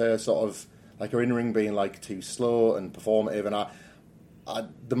critical of her sort of, like, her in-ring being, like, too slow and performative, and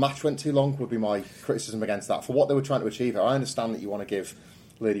the match went too long would be my criticism against that. For what they were trying to achieve here, I understand that you want to give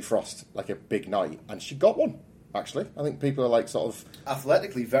Lady Frost, like, a big night, and she got one, actually. I think people are, like, sort of...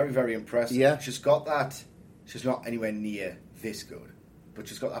 Athletically, very, very impressive. Yeah. She's got that... She's not anywhere near this good. But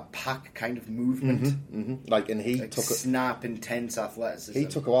she's got that pack kind of movement. Like, and he took snap, intense athleticism. He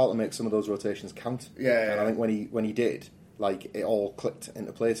took a while to make some of those rotations count. Yeah. And I think when he did, like, it all clicked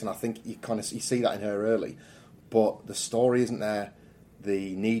into place. And I think you see that in her early, but the story isn't there.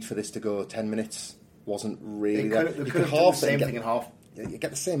 The need for this to go 10 minutes wasn't really there. They could have done the same thing in half. You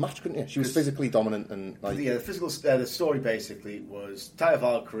get the same match, couldn't you? She was physically dominant and like... Yeah, the story basically was Taya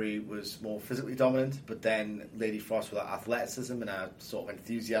Valkyrie was more physically dominant, but then Lady Frost with her athleticism and her sort of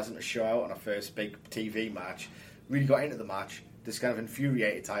enthusiasm to show out on her first big TV match really got into the match. This kind of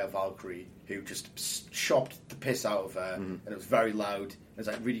infuriated Taya Valkyrie, who just chopped the piss out of her, and it was very loud. It was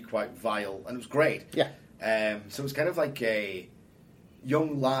like really quite vile, and it was great. Yeah. So it was kind of like a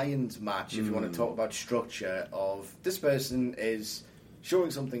Young Lions match, if you want to talk about structure of this person is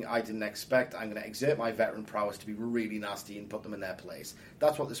showing something I didn't expect. I'm going to exert my veteran prowess to be really nasty and put them in their place.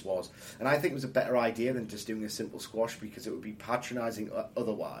 That's what this was. And I think it was a better idea than just doing a simple squash, because it would be patronising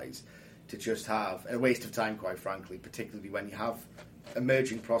otherwise to just have a waste of time, quite frankly, particularly when you have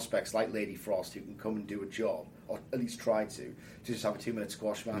emerging prospects like Lady Frost who can come and do a job, or at least try to just have a 2-minute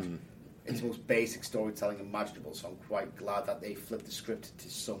squash match. It's the most basic storytelling imaginable, so I'm quite glad that they flipped the script to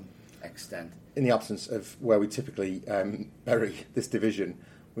some extent. In the absence of where we typically bury this division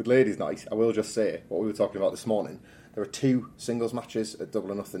with Ladies Night, I will just say what we were talking about this morning. There are 2 singles matches at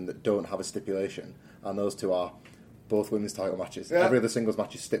Double or Nothing that don't have a stipulation, and those 2 are both women's title matches. Yeah. Every other singles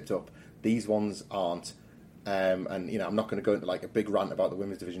match is stepped up. These ones aren't. And I'm not going to go into like a big rant about the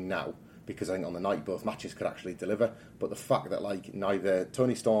women's division now, because I think on the night both matches could actually deliver. But the fact that like neither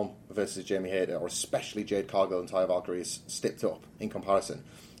Toni Storm versus Jamie Hayter, or especially Jade Cargill and Taya Valkyrie, is stepped up in comparison,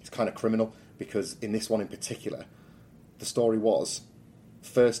 it's kind of criminal. Because in this one in particular, the story was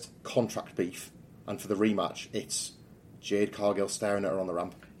first contract beef, and for the rematch, it's Jade Cargill staring at her on the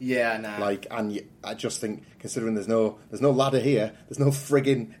ramp. Yeah, nah. I just think, considering there's no ladder here, there's no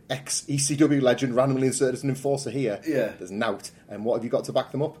frigging ex-ECW legend randomly inserted as an enforcer here. Yeah. There's nout. And what have you got to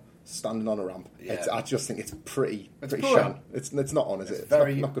back them up? Standing on a ramp. Yeah. I just think it's pretty poor. shan. It's not on, is it?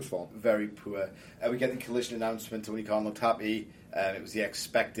 It's not good form. Very poor. We get the Collision announcement. Tony Khan looked happy. It was the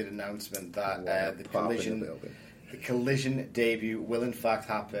expected announcement that the Collision debut will in fact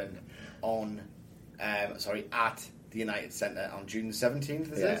happen on at the United Centre on June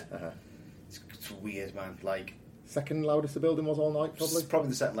 17th, is it? Uh-huh. It's weird, man. Like, second loudest the building was all night, probably? Probably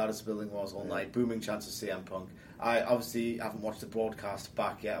the second loudest the building was all night. Booming chants of CM Punk. I obviously haven't watched the broadcast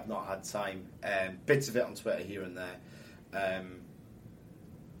back yet. I've not had time. Bits of it on Twitter here and there.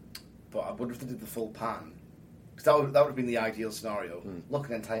 But I wonder if they did the full pan. Because that would have been the ideal scenario. Look at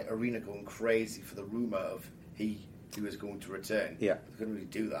the entire arena going crazy for the rumour of he was going to return. Yeah. They couldn't really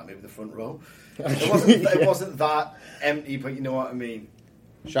do that. Maybe the front row. It wasn't that empty, but you know what I mean.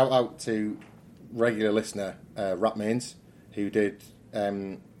 Shout out to regular listener Rat Mains, who did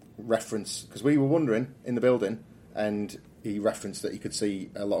reference, because we were wondering in the building, and he referenced that you could see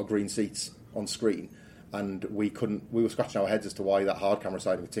a lot of green seats on screen, and we were scratching our heads as to why that hard camera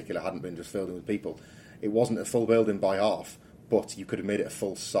side in particular hadn't been just filled in with people. It wasn't a full building by half, but you could have made it a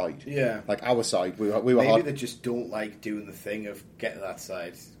full side. Yeah. Like our side, we were maybe hard. They just don't like doing the thing of get to that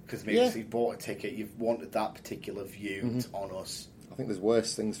side, because maybe if you bought a ticket, you've wanted that particular view on us. I think there's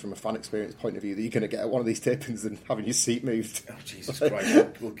worse things from a fan experience point of view that you're going to get at one of these tapings than having your seat moved. Oh, Jesus Christ.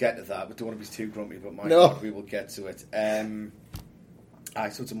 We'll get to that. We don't want to be too grumpy, but God, we will get to it. I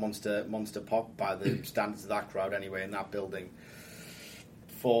saw it's a monster pop by the standards of that crowd anyway in that building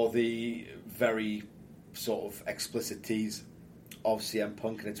for the very sort of explicit tease of CM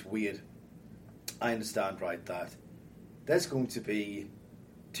Punk, and it's weird. I understand, right, that there's going to be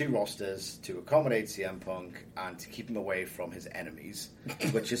 2 rosters to accommodate CM Punk and to keep him away from his enemies,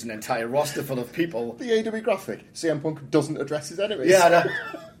 which is an entire roster full of people. The AEW graphic, CM Punk doesn't address his enemies. Yeah, I know.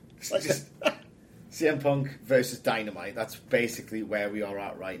 Just CM Punk versus Dynamite. That's basically where we are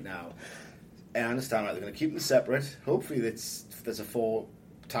at right now. And I understand, right, they're going to keep them separate. Hopefully there's a 4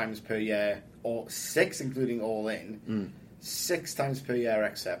 times per year, or 6 including All In, 6 times per year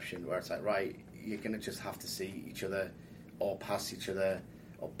exception, where it's like, right, you're going to just have to see each other or pass each other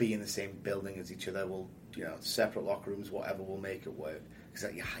or be in the same building as each other. We'll, separate locker rooms, whatever will make it work.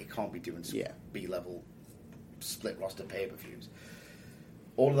 Because you can't be doing some B-level split roster pay-per-views.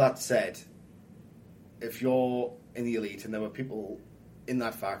 All of that said, if you're in the Elite and there were people in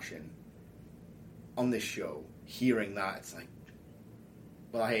that faction on this show hearing that, it's like,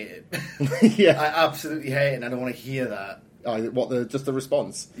 well, I hate it. Yeah. I absolutely hate it, and I don't want to hear that. Just the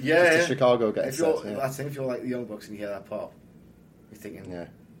response? Yeah. Just the Chicago getting set. That's it, if you're like the Young Bucks and you hear that pop, you're thinking,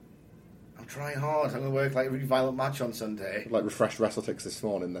 I'm trying hard, I'm going to work like a really violent match on Sunday. Like refreshed WrestleTix this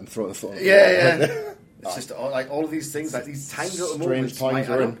morning, then throw the phone. Yeah. It's just like all of these things, like these tiny little moments might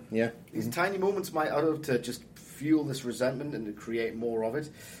add up. Yeah. These tiny moments might add up to just fuel this resentment and to create more of it.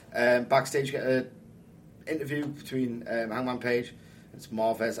 Backstage, you get an interview between Hangman Page. It's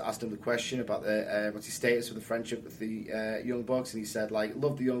Marvez asked him the question about what's his status with the friendship with the Young Bucks, and he said, like,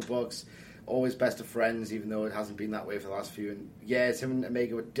 love the Young Bucks, always best of friends, even though it hasn't been that way for the last few. And yes, him and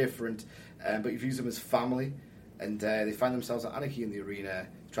Omega were different, but he views them as family, and they find themselves at Anarchy in the arena,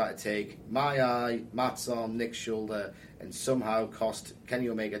 try to take my eye, Matt's arm, Nick's shoulder, and somehow cost Kenny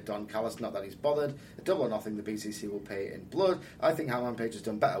Omega Don Callis. Not that he's bothered. A Double or Nothing, the BCC will pay in blood. I think Hangman Page has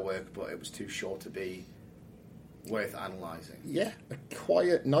done better work, but it was too short to be worth analysing. Yeah, a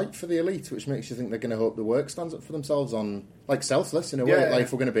quiet night for the Elite, which makes you think they're going to hope the work stands up for themselves on, like, Selfless in a way. Yeah. Like,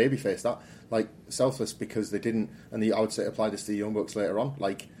 if we're going to babyface that, like, Selfless because they didn't, and I would say apply this to the Young Bucks later on,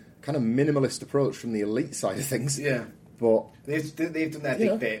 like, kind of minimalist approach from the Elite side of things. Yeah. But they've done their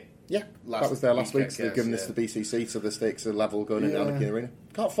big bit. Yeah, that was there last week, so they've given this to the BCC, so the stakes are level going into the Anakin Arena.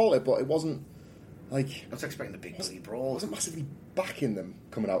 Can't fault it, but it wasn't, like... I was expecting the big Elite brawl. I wasn't massively backing them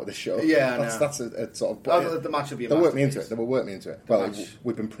coming out of the show. Yeah, that's a sort of... the match will be a They'll work me into it. They will work me into it. Well,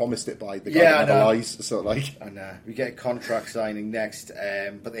 we've been promised it by the guy that never lies, so, like... And we get a contract signing next,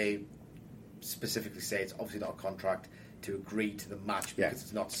 but they specifically say it's obviously not a contract to agree to the match because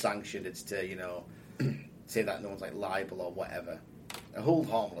it's not sanctioned. It's to, say that no one's, like, liable or whatever. A hold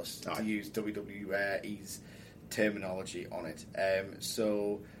harmless, to use WWE's terminology on it.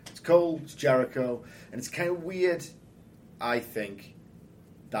 So it's Cole, it's Jericho, and it's kind of weird, I think,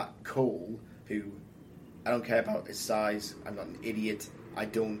 that Cole, who I don't care about his size, I'm not an idiot, I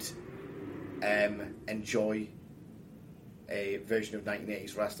don't enjoy a version of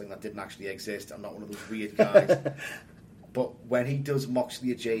 1980s wrestling that didn't actually exist. I'm not one of those weird guys. But when he does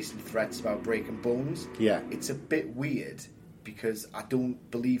Moxley adjacent threats about breaking bones, it's a bit weird because I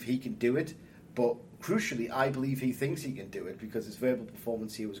don't believe he can do it. But crucially, I believe he thinks he can do it because his verbal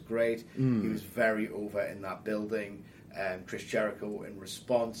performance here was great. He was very over in that building. Chris Jericho, in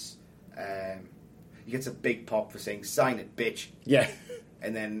response, he gets a big pop for saying, "Sign it, bitch." Yeah.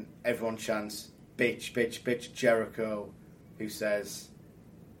 And then everyone chants, "Bitch, bitch, bitch." Jericho, who says,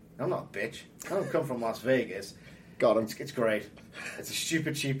 "I'm not a bitch. I don't come from Las Vegas." Got him. It's great. It's a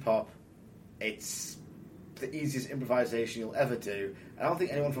stupid cheap pop. It's the easiest improvisation you'll ever do. I don't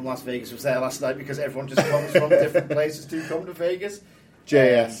think anyone from Las Vegas was there last night because everyone just comes from different places to come to Vegas.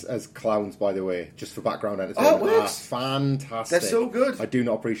 JS as clowns, by the way, just for background entertainment, it works. Fantastic. They're so good. I do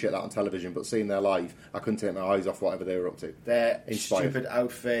not appreciate that on television, but seeing their live, I couldn't take my eyes off whatever they were up to. Their Inspired. stupid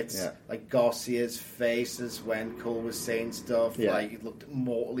outfits, like Garcia's faces when Cole was saying stuff, like he looked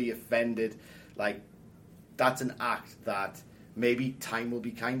mortally offended. Like, that's an act that maybe time will be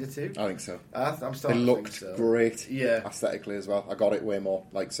kinder to. I think so. I'm starting they to looked think so. great, yeah, aesthetically as well. I got it way more,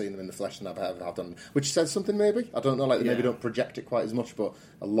 like seeing them in the flesh than I've ever have done, which says something maybe. I don't know, like they maybe don't project it quite as much, but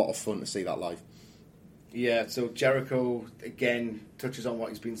a lot of fun to see that live. Yeah, so Jericho again touches on what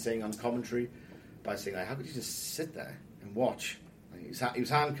he's been saying on commentary by saying, like, how could you just sit there and watch? Like, he was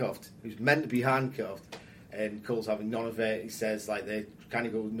handcuffed. He was meant to be handcuffed, and Cole's having none of it. He says, like, they kind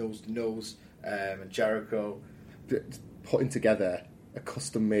of go nose to nose, and Jericho putting together a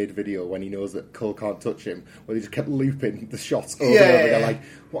custom-made video when he knows that Cole can't touch him, where they just kept looping the shots over and over again, like,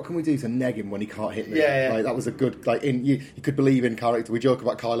 what can we do to neg him when he can't hit me? Like, that was a good, like, you could believe in character. We joke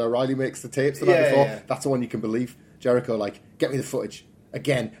about Kyle O'Reilly makes the tapes the night before. That's the one you can believe. Jericho, like, get me the footage.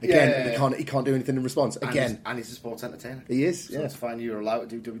 Again. He can't do anything in response. Again. And he's a sports entertainer. He is, so it's fine you're allowed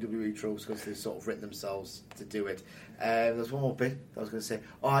to do WWE tropes because they've sort of written themselves to do it. There's one more bit that I was going to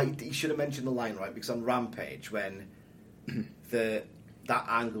say. He should have mentioned the line, right? Because on Rampage, when that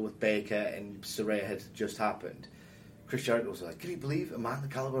angle with Baker and Saraya had just happened, Chris Jericho was like, can you believe a man the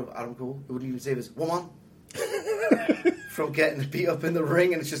caliber of Adam Cole who wouldn't even save his woman from getting beat up in the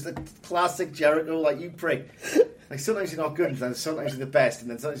ring? And it's just a classic Jericho, like, you prick. Like, sometimes you're not good, and then sometimes you're the best,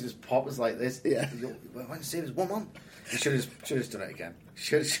 and then sometimes you just pop us like this. Yeah. Why don't you save his woman? You should have done it again.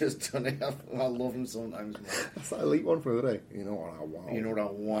 Should have just done it. I love him sometimes, man. That's that elite one for the day. You know what I want. You know what I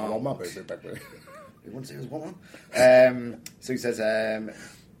want. I want my baby. He wouldn't say it was woman. So he says,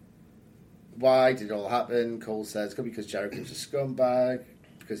 why did it all happen? Cole says, could be because Jericho's a scumbag,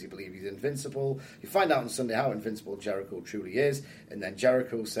 because he believes he's invincible. You find out on Sunday how invincible Jericho truly is, and then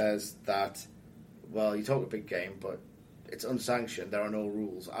Jericho says that, well, you talk a big game, but it's unsanctioned, there are no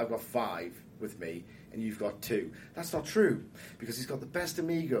rules. I've got 5 with me, and you've got 2. That's not true, because he's got the best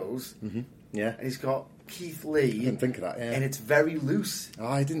amigos, and he's got Keith Lee. I didn't think of that, and it's very loose.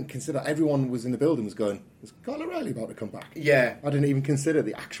 I didn't consider. Everyone was in the building was going, is Kyle O'Reilly about to come back? Yeah. I didn't even consider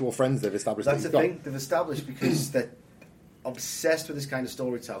the actual friends they've established. That's the thing they've established, because they're obsessed with this kind of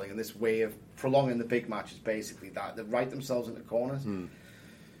storytelling and this way of prolonging the big matches, basically, that they write themselves into corners, and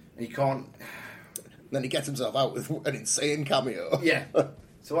you can't... Then he gets himself out with an insane cameo. Yeah.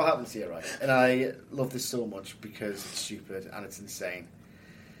 So what happens here, right? And I love this so much because it's stupid and it's insane.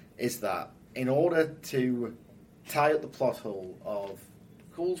 Is that in order to tie up the plot hole of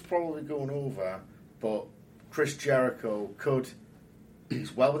Cole's probably going over, but Chris Jericho could,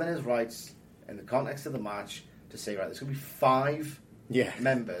 he's well within his rights in the context of the match to say, right, there's going to be 5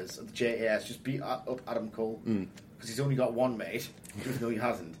 members of the JAS just beat up Adam Cole because he's only got 1 mate, even though he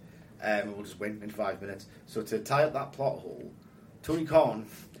hasn't. And we'll just win in 5 minutes. So to tie up that plot hole, Tony Khan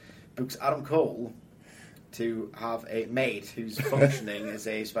books Adam Cole to have a mate who's functioning as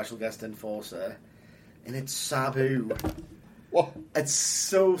a special guest enforcer, and it's Sabu. What? It's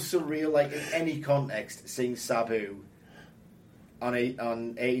so surreal. Like, in any context, seeing Sabu on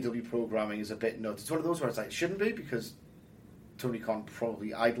AEW programming is a bit nuts. It's one of those where it's like, it shouldn't be, because Tony Khan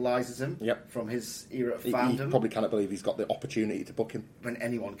probably idolises him from his era of fandom. He probably cannot believe he's got the opportunity to book him. When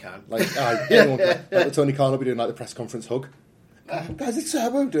anyone can. Like, anyone can. Like Tony Khan will be doing like the press conference hug. Guys, it's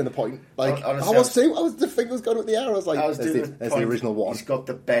Sabu doing the point. Like, honestly, I was the fingers going up the air. I was like, there's the original one. He's got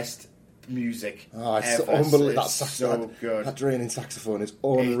the best music it's ever. unbelievable. It's so good. That draining saxophone is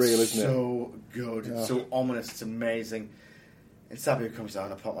unreal, isn't it? So good. It's so ominous. It's amazing. And Sabu comes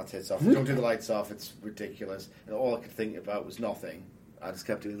down, I pop my tits off. Don't do the lights off. It's ridiculous. And all I could think about was nothing. I just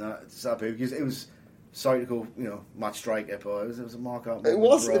kept doing that. Sabu, because it was, sorry to go, Matt Striker, but it was a mark out. It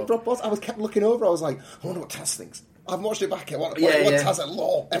was. I was kept looking over. I was like, I wonder what Taz thinks. I haven't watched it back yet. What Taz at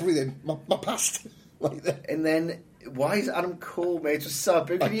law? Everything. My past. Like that. And then, why is Adam Cole mates with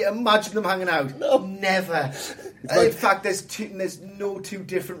Sabu? Can you imagine them hanging out? No. Never. In fact, there's no two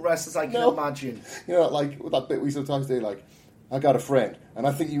different wrestlers I can imagine. Like with that bit we sometimes do, like, I got a friend, and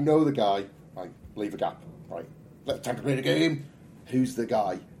I think you know the guy. Like, leave a gap. Right. Let's time to play the game. Who's the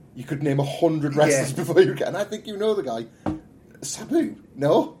guy? You could name 100 wrestlers before you get, and I think you know the guy. Sabu?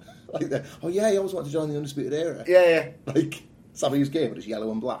 No? Like that. Oh yeah, he always wanted to join the Undisputed Era. Yeah. Like Sabu's game, but it's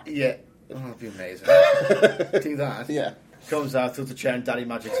yellow and black. Yeah. Oh, that'd be amazing. Do that. Yeah. Comes out, throws a chair in Daddy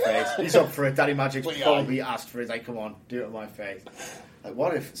Magic's face. He's up for it. Daddy Magic's probably asked for it. He's like, come on, do it in my face. Like,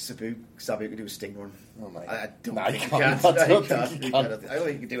 what if Sabu could do a sting run? Oh my! I don't think he he can. I don't think he can. I don't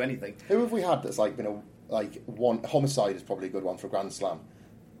think he can do anything. Who have we had that's like been one Homicide is probably a good one for Grand Slam.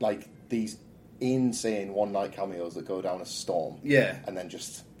 Like these insane one night cameos that go down a storm. Yeah. And then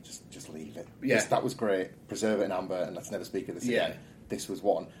just leave it. Yeah. That was great. Preserve it in amber and let's never speak of this again. Yeah. This was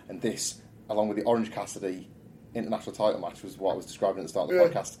one. And this, along with the Orange Cassidy international title match, was what I was describing at the start of the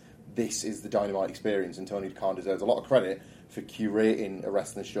podcast. This is the Dynamite experience, and Tony Khan deserves a lot of credit for curating a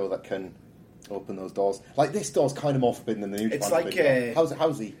wrestling show that can open those doors. Like, this door's kind of more forbidden than the New Japan. It's like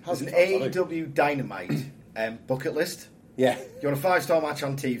how's he? There's an AEW Dynamite bucket list. Yeah. You want a 5-star match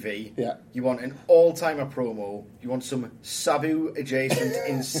on TV. Yeah. You want an all-timer promo. You want some Sabu adjacent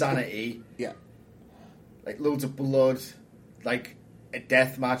insanity. Yeah. Like loads of blood. Like a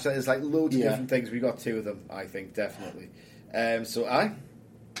death match. There's like loads of different things. We got 2 of them, I think, definitely.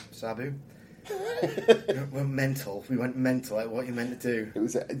 Sabu. We're mental. We went mental at what you meant to do. It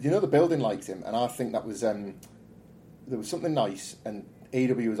was, the building liked him, and I think that was there was something nice. And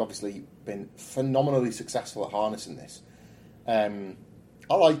AEW has obviously been phenomenally successful at harnessing this. I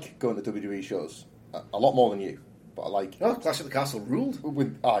like going to WWE shows a lot more than you, but I like. Oh, Clash at the Castle ruled.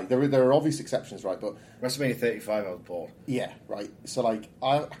 There are obvious exceptions, right? But WrestleMania 35, I was bored. Yeah, right. So like,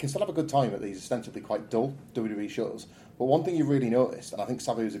 I can still have a good time at these ostensibly quite dull WWE shows. But one thing you've really noticed, and I think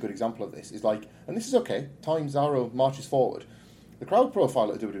Sabu is a good example of this, is like, and this is okay, time Zaro marches forward, the crowd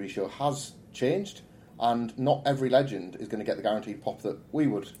profile at a WWE show has changed, and not every legend is going to get the guaranteed pop that we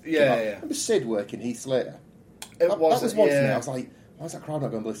would. Yeah. Remember Sid working Heath Slater? That was one to me. I was like, why is that crowd not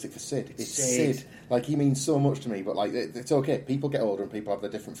going ballistic for Sid? It's Sid. Like, he means so much to me, but like, it's okay. People get older and people have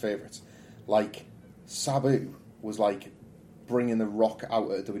their different favourites. Like, Sabu was like bringing The Rock out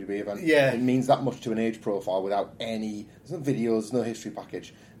at a WWE event. Yeah. It means that much to an age profile without any... There's no videos, there's no history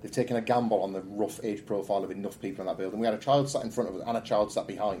package. They've taken a gamble on the rough age profile of enough people in that building. We had a child sat in front of us and a child sat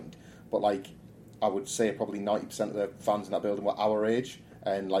behind. But, like, I would say probably 90% of the fans in that building were our age.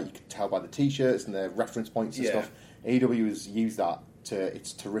 And, like, you could tell by the T-shirts and the reference points and stuff. AEW has used that to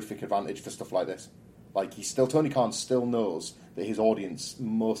its terrific advantage for stuff like this. Like, Tony Khan still knows that his audience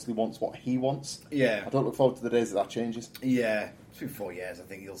mostly wants what he wants. Yeah. I don't look forward to the days that changes. Yeah. It's been 4 years. I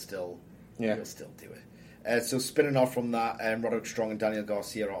think he'll still do it. So spinning off from that, Roderick Strong and Daniel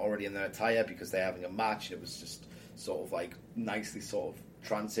Garcia are already in their attire because they're having a match. It was just sort of like nicely sort of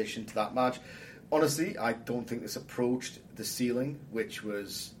transitioned to that match. Honestly, I don't think this approached the ceiling, which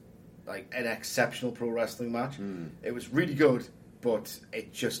was like an exceptional pro wrestling match. It was really good, but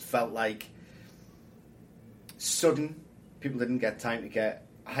it just felt like sudden. People didn't get time to get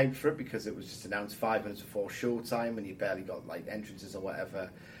hyped for it because it was just announced 5 minutes before showtime and you barely got like entrances or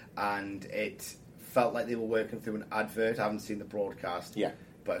whatever, and it felt like they were working through an advert. I haven't seen the broadcast,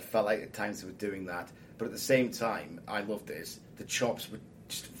 but it felt like at times they were doing that. But at the same time, I loved this. The chops were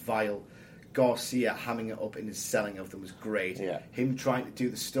just vile. Garcia hamming it up in his selling of them was great. Him trying to do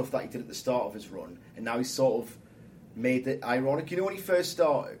the stuff that he did at the start of his run, and now he's sort of made it ironic. You know, when he first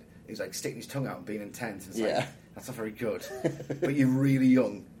started, he was like sticking his tongue out and being intense. It's like, that's not very good. But you're really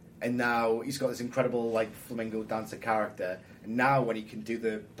young. And now he's got this incredible like flamingo dancer character. And now when he can do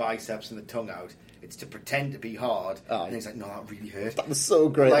the biceps and the tongue out, It's to pretend to be hard. And he's like, no, that really hurt. That was so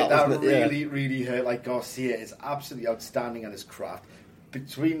great. Like, that really hurt. Like, Garcia is absolutely outstanding at his craft.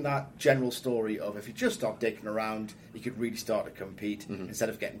 Between that general story of if you just stop dicking around, you could really start to compete instead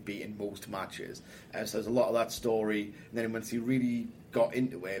of getting beat in most matches. So there's a lot of that story. And then once he really got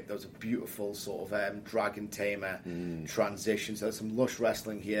into it, there was a beautiful sort of Dragon Tamer transition. So there's some lush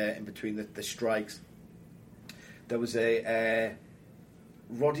wrestling here in between the strikes. There was a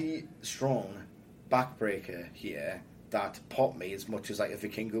Roddy Strong backbreaker here that popped me as much as like a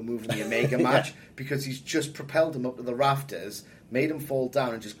Vikingo move in the Omega match, because he's just propelled him up to the rafters, made him fall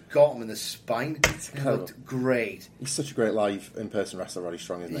down, and just got him in the spine. It looked great. He's such a great live in-person wrestler, Roddy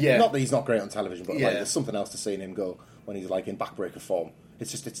Strong, isn't he? Yeah. Not that he's not great on television, but like, there's something else to seeing him go when he's like in backbreaker form.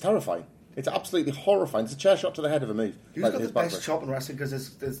 It's terrifying. It's absolutely horrifying. It's a chair shot to the head of a move. Who's got the best chop in wrestling? Because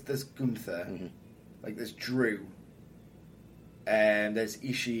there's Gunther, like there's Drew, and there's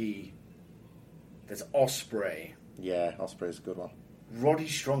Ishii, there's Ospreay. Yeah, Ospreay's a good one. Roddy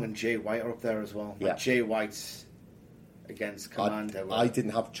Strong and Jay White are up there as well. Like Jay White's against Commando. I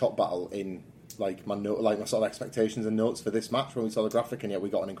didn't have chop battle in like my sort of expectations and notes for this match when we saw the graphic, and yet we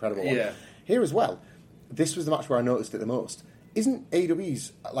got an incredible one. Here as well. This was the match where I noticed it the most. Isn't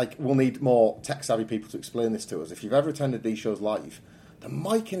AEW's, like, we'll need more tech-savvy people to explain this to us. If you've ever attended these shows live, the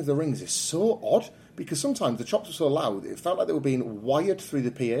miking of the rings is so odd, because sometimes the chops were so loud, it felt like they were being wired through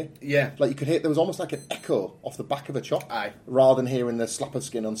the PA. Yeah. Like, you could hear, there was almost like an echo off the back of a chop, Aye. rather than hearing the slap of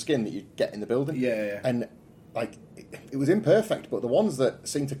skin on skin that you get in the building. Yeah. And, like, it was imperfect, but the ones that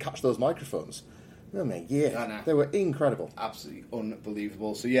seemed to catch those microphones, oh my God, they were incredible. Absolutely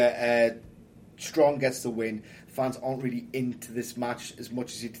unbelievable. So, Strong gets the win. Fans aren't really into this match as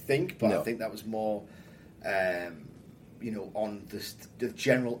much as you'd think, but I think that was more, on the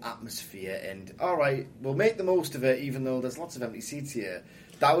general atmosphere. And all right, we'll make the most of it, even though there's lots of empty seats here.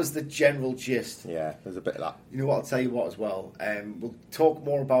 That was the general gist. Yeah, there's a bit of that. You know what? I'll tell you what as well. We'll talk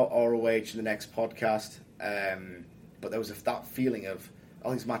more about ROH in the next podcast. But there was that feeling of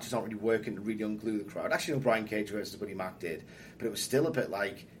all these matches aren't really working to really unglue the crowd. Actually, no, Brian Cage versus Buddy Mack did, but it was still a bit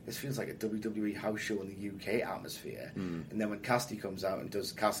like, this feels like a WWE house show in the UK atmosphere. And then when Cassidy comes out and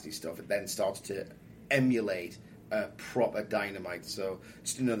does Cassidy stuff, it then starts to emulate a proper Dynamite. So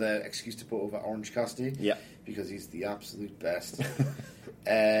just another excuse to put over Orange Cassidy, because he's the absolute best.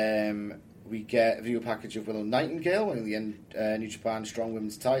 We get a video package of Willow Nightingale winning the New Japan Strong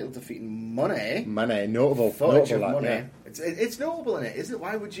Women's title, defeating Money. Notable. Footage of that, Money. Yeah. It's notable in it, isn't it?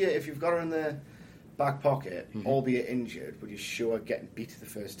 Why would you, if you've got her in the back pocket, albeit injured, would you show her getting beat the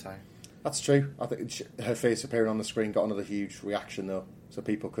first time? That's true. I think her face appearing on the screen got another huge reaction, though. So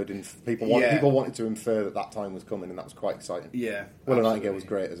people wanted to infer that time was coming, and that was quite exciting. Yeah, Willow Nightingale was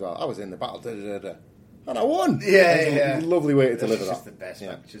great as well. I was in the battle, and I won. Yeah. Lovely way to deliver that. Just the best,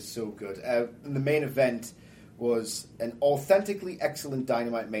 man. Just so good. And the main event was an authentically excellent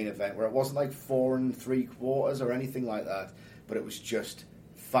Dynamite main event, where it wasn't like 4 3/4 or anything like that, but it was just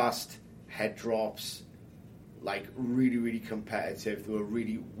fast head drops, like really, really competitive. They were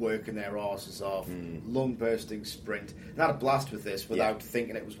really working their arses off. Lung bursting sprint. And I had a blast with this without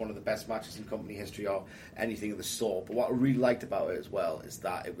thinking it was one of the best matches in company history or anything of the sort. But what I really liked about it as well is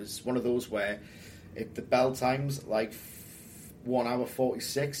that it was one of those where the bell time's like 1 hour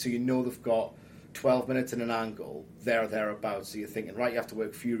 46, so you know they've got 12 minutes in an angle, thereabouts. So you're thinking, right, you have to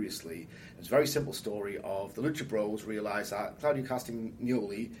work furiously. It's a very simple story of the Lucha Bros realise that Claudio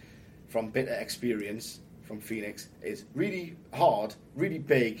Castagnoli, from bitter experience from Phoenix, is really hard, really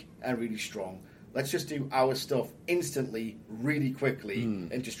big, and really strong. Let's just do our stuff instantly, really quickly,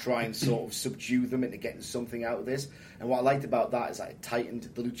 and just try and sort of subdue them into getting something out of this. And what I liked about that is that it tightened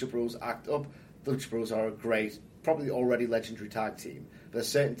the Lucha Bros act up. The Lucha Bros are a great, probably already legendary tag team. But there's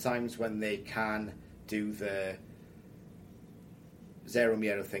certain times when they can do the Zero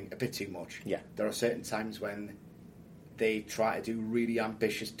Miedo thing a bit too much. Yeah. There are certain times when they try to do really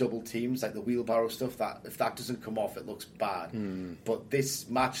ambitious double teams, like the wheelbarrow stuff, that if that doesn't come off, it looks bad. But this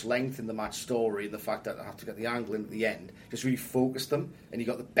match length and the match story and the fact that I have to get the angle in at the end just really focused them, and you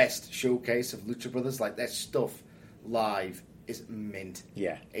got the best showcase of Lucha Brothers. Like, their stuff live is mint.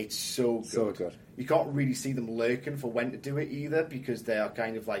 Yeah. It's so good. So good. You can't really see them lurking for when to do it either, because they are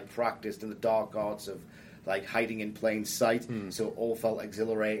kind of like practiced in the dark arts of like hiding in plain sight. So it all felt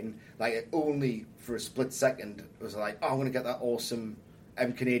exhilarating. Like, it only for a split second was like, oh, I'm going to get that awesome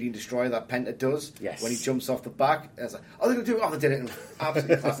Canadian Destroyer that Penta does when he jumps off the back. And I was like, oh, they're going to do it. Oh, they did it in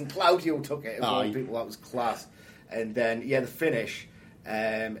absolute class. And Claudio took it. Of all people, that was class. And then, the finish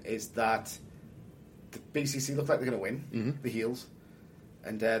is that the BCC look like they're going to win, the heels.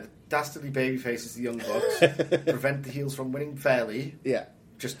 And the dastardly babyfaces, the Young Bucks, prevent the heels from winning fairly. Yeah.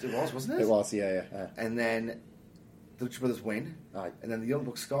 It was, wasn't it? It was, yeah. And then the Lucha Brothers win. Aye. And then the Young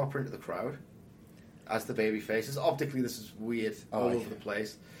Bucks scarper into the crowd as the baby faces. Optically, this is weird all over the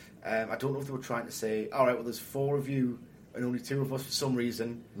place. I don't know if they were trying to say, all right, well, there's 4 of you and only 2 of us for some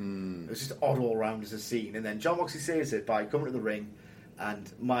reason. It was just odd all around as a scene. And then John Moxley saves it by coming to the ring.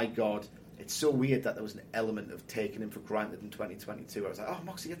 And my God, it's so weird that there was an element of taking him for granted in 2022. I was like, oh,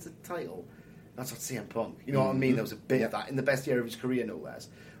 Moxley gets the title. That's not CM Punk. You know what I mean? There was a bit of that in the best year of his career, no less.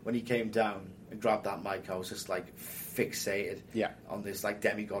 When he came down and grabbed that mic, I was just like fixated on this like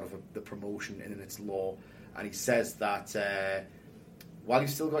demigod of the promotion and in its lore. And he says that while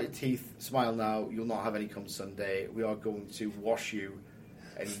you've still got your teeth, smile now, you'll not have any come Sunday. We are going to wash you.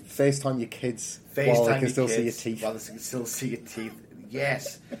 And FaceTime your kids while they can still see your teeth. While they can still see your teeth.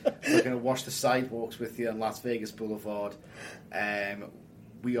 Yes. We're going to wash the sidewalks with you on Las Vegas Boulevard.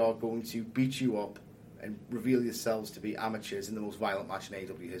 We are going to beat you up and reveal yourselves to be amateurs in the most violent match in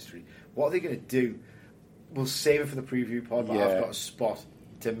AEW history. What are they going to do? We'll save it for the preview pod, but I've got a spot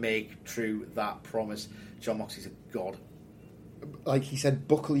to make true that promise. John Moxley's a god. Like he said,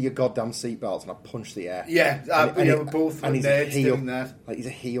 buckle your goddamn seatbelts, and I punched the air. Yeah, we're both nerds doing that. Like he's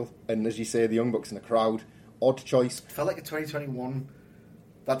a heel, and as you say, the Young Bucks in the crowd. Odd choice. Felt like a 2021.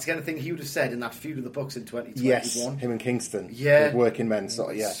 That's the kind of thing he would have said in that feud of the Bucks in 2021. Yes, him and Kingston. Yeah, the working men.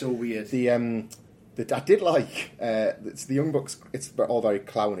 Sort of, yeah, so weird. I did like it's the Young Bucks. It's all very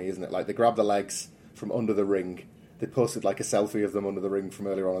clowny, isn't it? Like they grab the legs from under the ring. They posted like a selfie of them under the ring from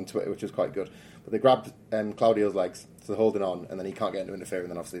earlier on Twitter, which was quite good. But they grabbed Claudio's legs, so they're holding on, and then he can't get into interfere,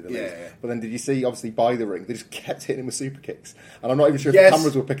 and then obviously they lose. Yeah. But then did you see, obviously, by the ring, they just kept hitting him with super kicks. And I'm not even sure if the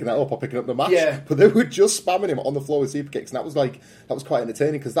cameras were picking that up or picking up the match, but they were just spamming him on the floor with super kicks, and that was quite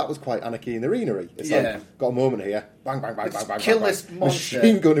entertaining, because that was quite Anarchy in the Arenery. It's like, got a moment here, bang, bang, bang, bang, bang, kill bang, this bang, monster.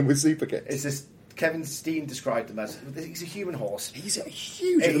 Machine gun him with super kicks. It's this... Kevin Steen described him as he's a human horse. He's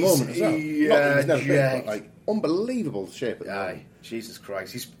huge at the moment as well. He's never been, like unbelievable shape at the moment. Jesus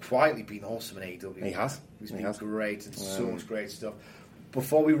Christ, he's quietly been awesome in AEW. He has. He's been great and so much great stuff.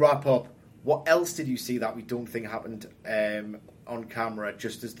 Before we wrap up, what else did you see that we don't think happened on camera?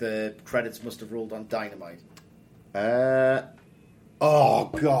 Just as the credits must have rolled on Dynamite. Oh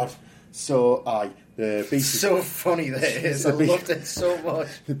God. So the BCC, so funny that it is. I loved it so much.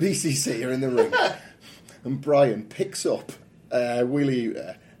 The BCC are in the ring, and Brian picks up Wheelie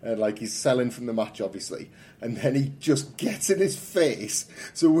Uter, like he's selling from the match, obviously, and then he just gets in his face.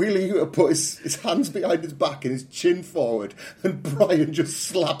 So Wheelie Uter put his hands behind his back and his chin forward, and Brian just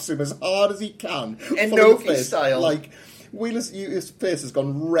slaps him as hard as he can. Inoki style. Like Wheelie Uter's face has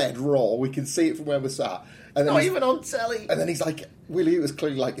gone red raw. We can see it from where we're sat. And then not even on telly. And then he's like, Wheelie Uter's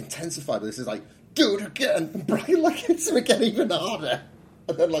clearly like intensified, but this is like, do it again. And Brian like hits him again even harder.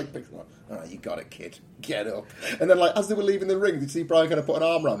 And then like picks him up. All right, you got it, kid. Get up. And then like as they were leaving the ring, you see Brian kind of put an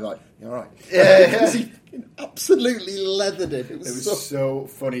arm around him, like, you all right? Yeah. He absolutely leathered him. It was so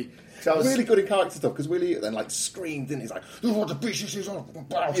funny. Really good in character stuff, because Wheelie Uter then like screamed and he's like, oh, the BCC's on.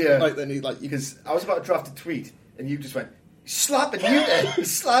 Yeah. Like, then he like, because I was about to draft a tweet and you just went, slapping Uter.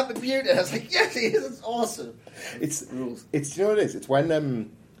 He's slapping Uter. I was like, yes, he is. It's awesome. It's rules. It's, you know what it is? It's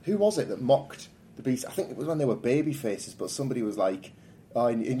when who was it that mocked the Beast? I think it was when they were baby faces, but somebody was like, oh,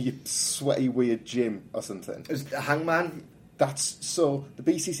 in your sweaty weird gym or something. It was the Hangman. That's so, the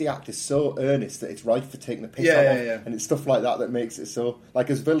BCC act is so earnest that it's right for taking the piss out of. Yeah. And it's stuff like that makes it so, like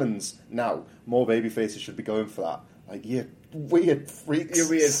as villains now, more baby faces should be going for that. Like, you weird freaks. You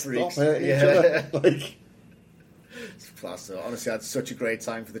weird freaks. Stop hurting each other. Like, it's class. Honestly, I had such a great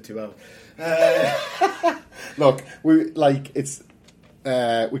time for the 2 hours. Look, we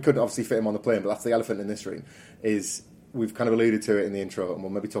couldn't obviously fit him on the plane, but that's the elephant in this room. Is we've kind of alluded to it in the intro, and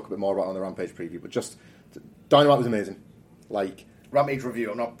we'll maybe talk a bit more about it on the Rampage preview. But just Dynamite was amazing. Like Rampage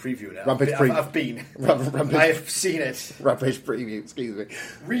review. I'm not previewing it. Rampage preview. I've been. Rampage. I've seen it. Rampage preview. Excuse me.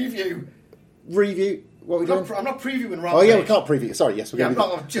 Review. What are we doing? I'm not previewing Rampage. Oh yeah, we can't preview. Sorry, yes, I'm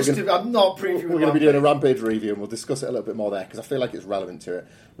not previewing. We're going to be doing a Rampage review, and we'll discuss it a little bit more there because I feel like it's relevant to it.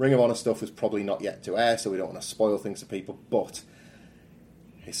 Ring of Honor stuff is probably not yet to air, so we don't want to spoil things for people. But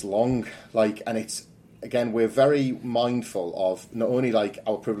it's long, and it's again we're very mindful of not only like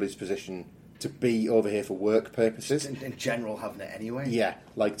our privileged position to be over here for work purposes. In general, having it anyway. Yeah,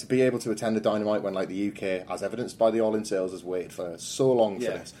 like to be able to attend a Dynamite when like the UK, as evidenced by the All In sales, has waited for so long for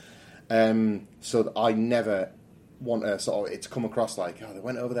this. So that I never want to sort of it to come across like, oh, they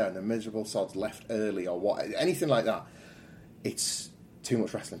went over there and the miserable sods left early or what, anything like that. It's too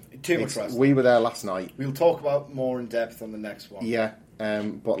much wrestling. Wrestling. We were there last night. We'll talk about more in depth on the next one. Yeah,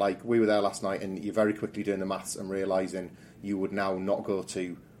 but like we were there last night, and you're very quickly doing the maths and realising you would now not go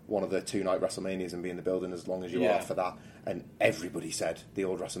to one of the 2-night WrestleManias and be in the building as long as you are for that. And everybody said the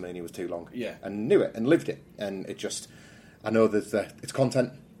old WrestleMania was too long. Yeah. And knew it and lived it. And it just, I know there's it's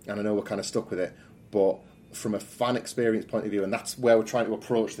content, and I know we're kind of stuck with it, but from a fan experience point of view, and that's where we're trying to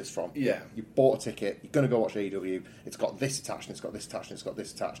approach this from. Yeah. You bought a ticket, you're going to go watch AEW, it's got this attached, and it's got this attached, and it's got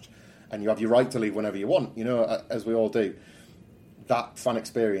this attached, and you have your right to leave whenever you want, you know, as we all do. That fan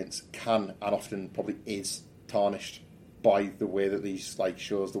experience can, and often probably is, tarnished by the way that these like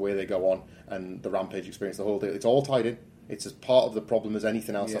shows, the way they go on, and the Rampage experience, the whole deal. It's all tied in. It's as part of the problem as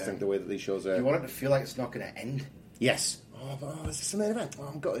anything else, I think, the way that these shows are. You want it to feel like it's not going to end. Yes. Oh, is this a main event? Oh,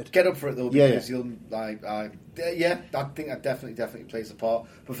 I'm gutted. Get up for it though, because you'll I think that definitely plays a part.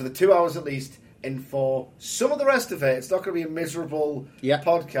 But for the 2 hours at least, and for some of the rest of it, it's not going to be a miserable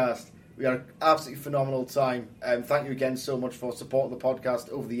podcast. We had an absolutely phenomenal time. Thank you again so much for supporting the podcast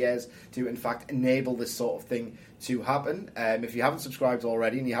over the years to, in fact, enable this sort of thing to happen. If you haven't subscribed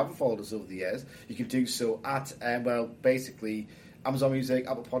already and you haven't followed us over the years, you can do so at, basically Amazon Music,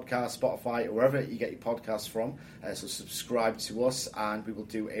 Apple Podcasts, Spotify, or wherever you get your podcasts from. So subscribe to us, and we will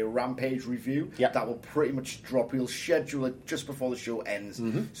do a Rampage review. That will pretty much drop. We'll schedule it just before the show ends,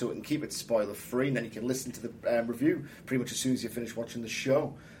 so we can keep it spoiler-free, and then you can listen to the review pretty much as soon as you finish watching the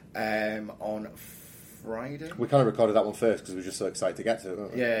show on Friday. We kind of recorded that one first because we were just so excited to get to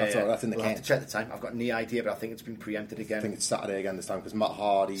it. That's in the we'll can. have to check the time. I've got any idea, but I think it's been preempted again. I think it's Saturday again this time because Matt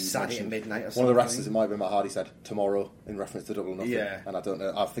Hardy Saturday at midnight or something. One of the wrestlers, it might have been Matt Hardy, said tomorrow in reference to Double or Nothing. Yeah. And I don't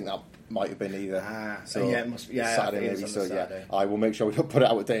know. I think that might have been either. It must be. Saturday maybe. So Saturday. I will make sure we don't put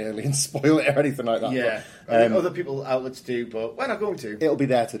it out a day early and spoil it or anything like that. Yeah. But, other people outlets do, but we're not going to. It'll be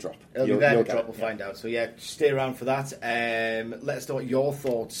there to drop. We'll find out. So stay around for that. Let us know what your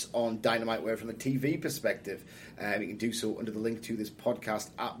thoughts on Dynamite were from the TV perspective. You can do so under the link to this podcast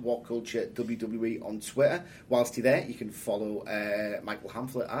at What Culture WWE on Twitter. Whilst you're there, you can follow Michael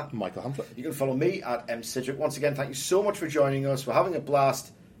Hamflett at Michael Hamflett. You can follow me at Sidgwick. Once again, thank you so much for joining us. We're having a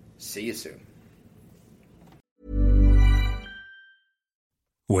blast. See you soon.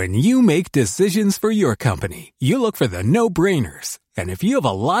 When you make decisions for your company, you look for the no-brainers. And if you have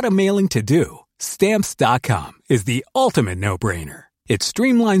a lot of mailing to do, Stamps.com is the ultimate no-brainer. It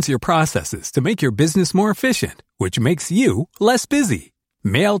streamlines your processes to make your business more efficient, which makes you less busy.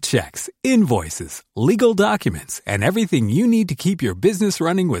 Mail checks, invoices, legal documents, and everything you need to keep your business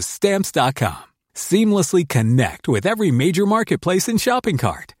running with Stamps.com. Seamlessly connect with every major marketplace and shopping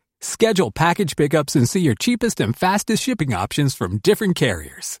cart. Schedule package pickups and see your cheapest and fastest shipping options from different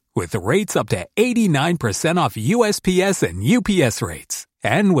carriers, with rates up to 89% off USPS and UPS rates.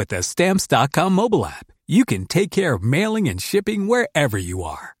 And with the Stamps.com mobile app, you can take care of mailing and shipping wherever you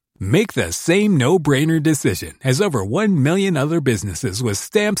are. Make the same no-brainer decision as over 1 million other businesses with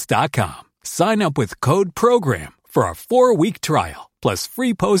Stamps.com. Sign up with code PROGRAM for a 4-week trial, plus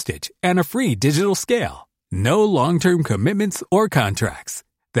free postage and a free digital scale. No long-term commitments or contracts.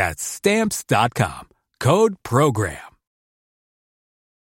 That's Stamps.com. Code PROGRAM.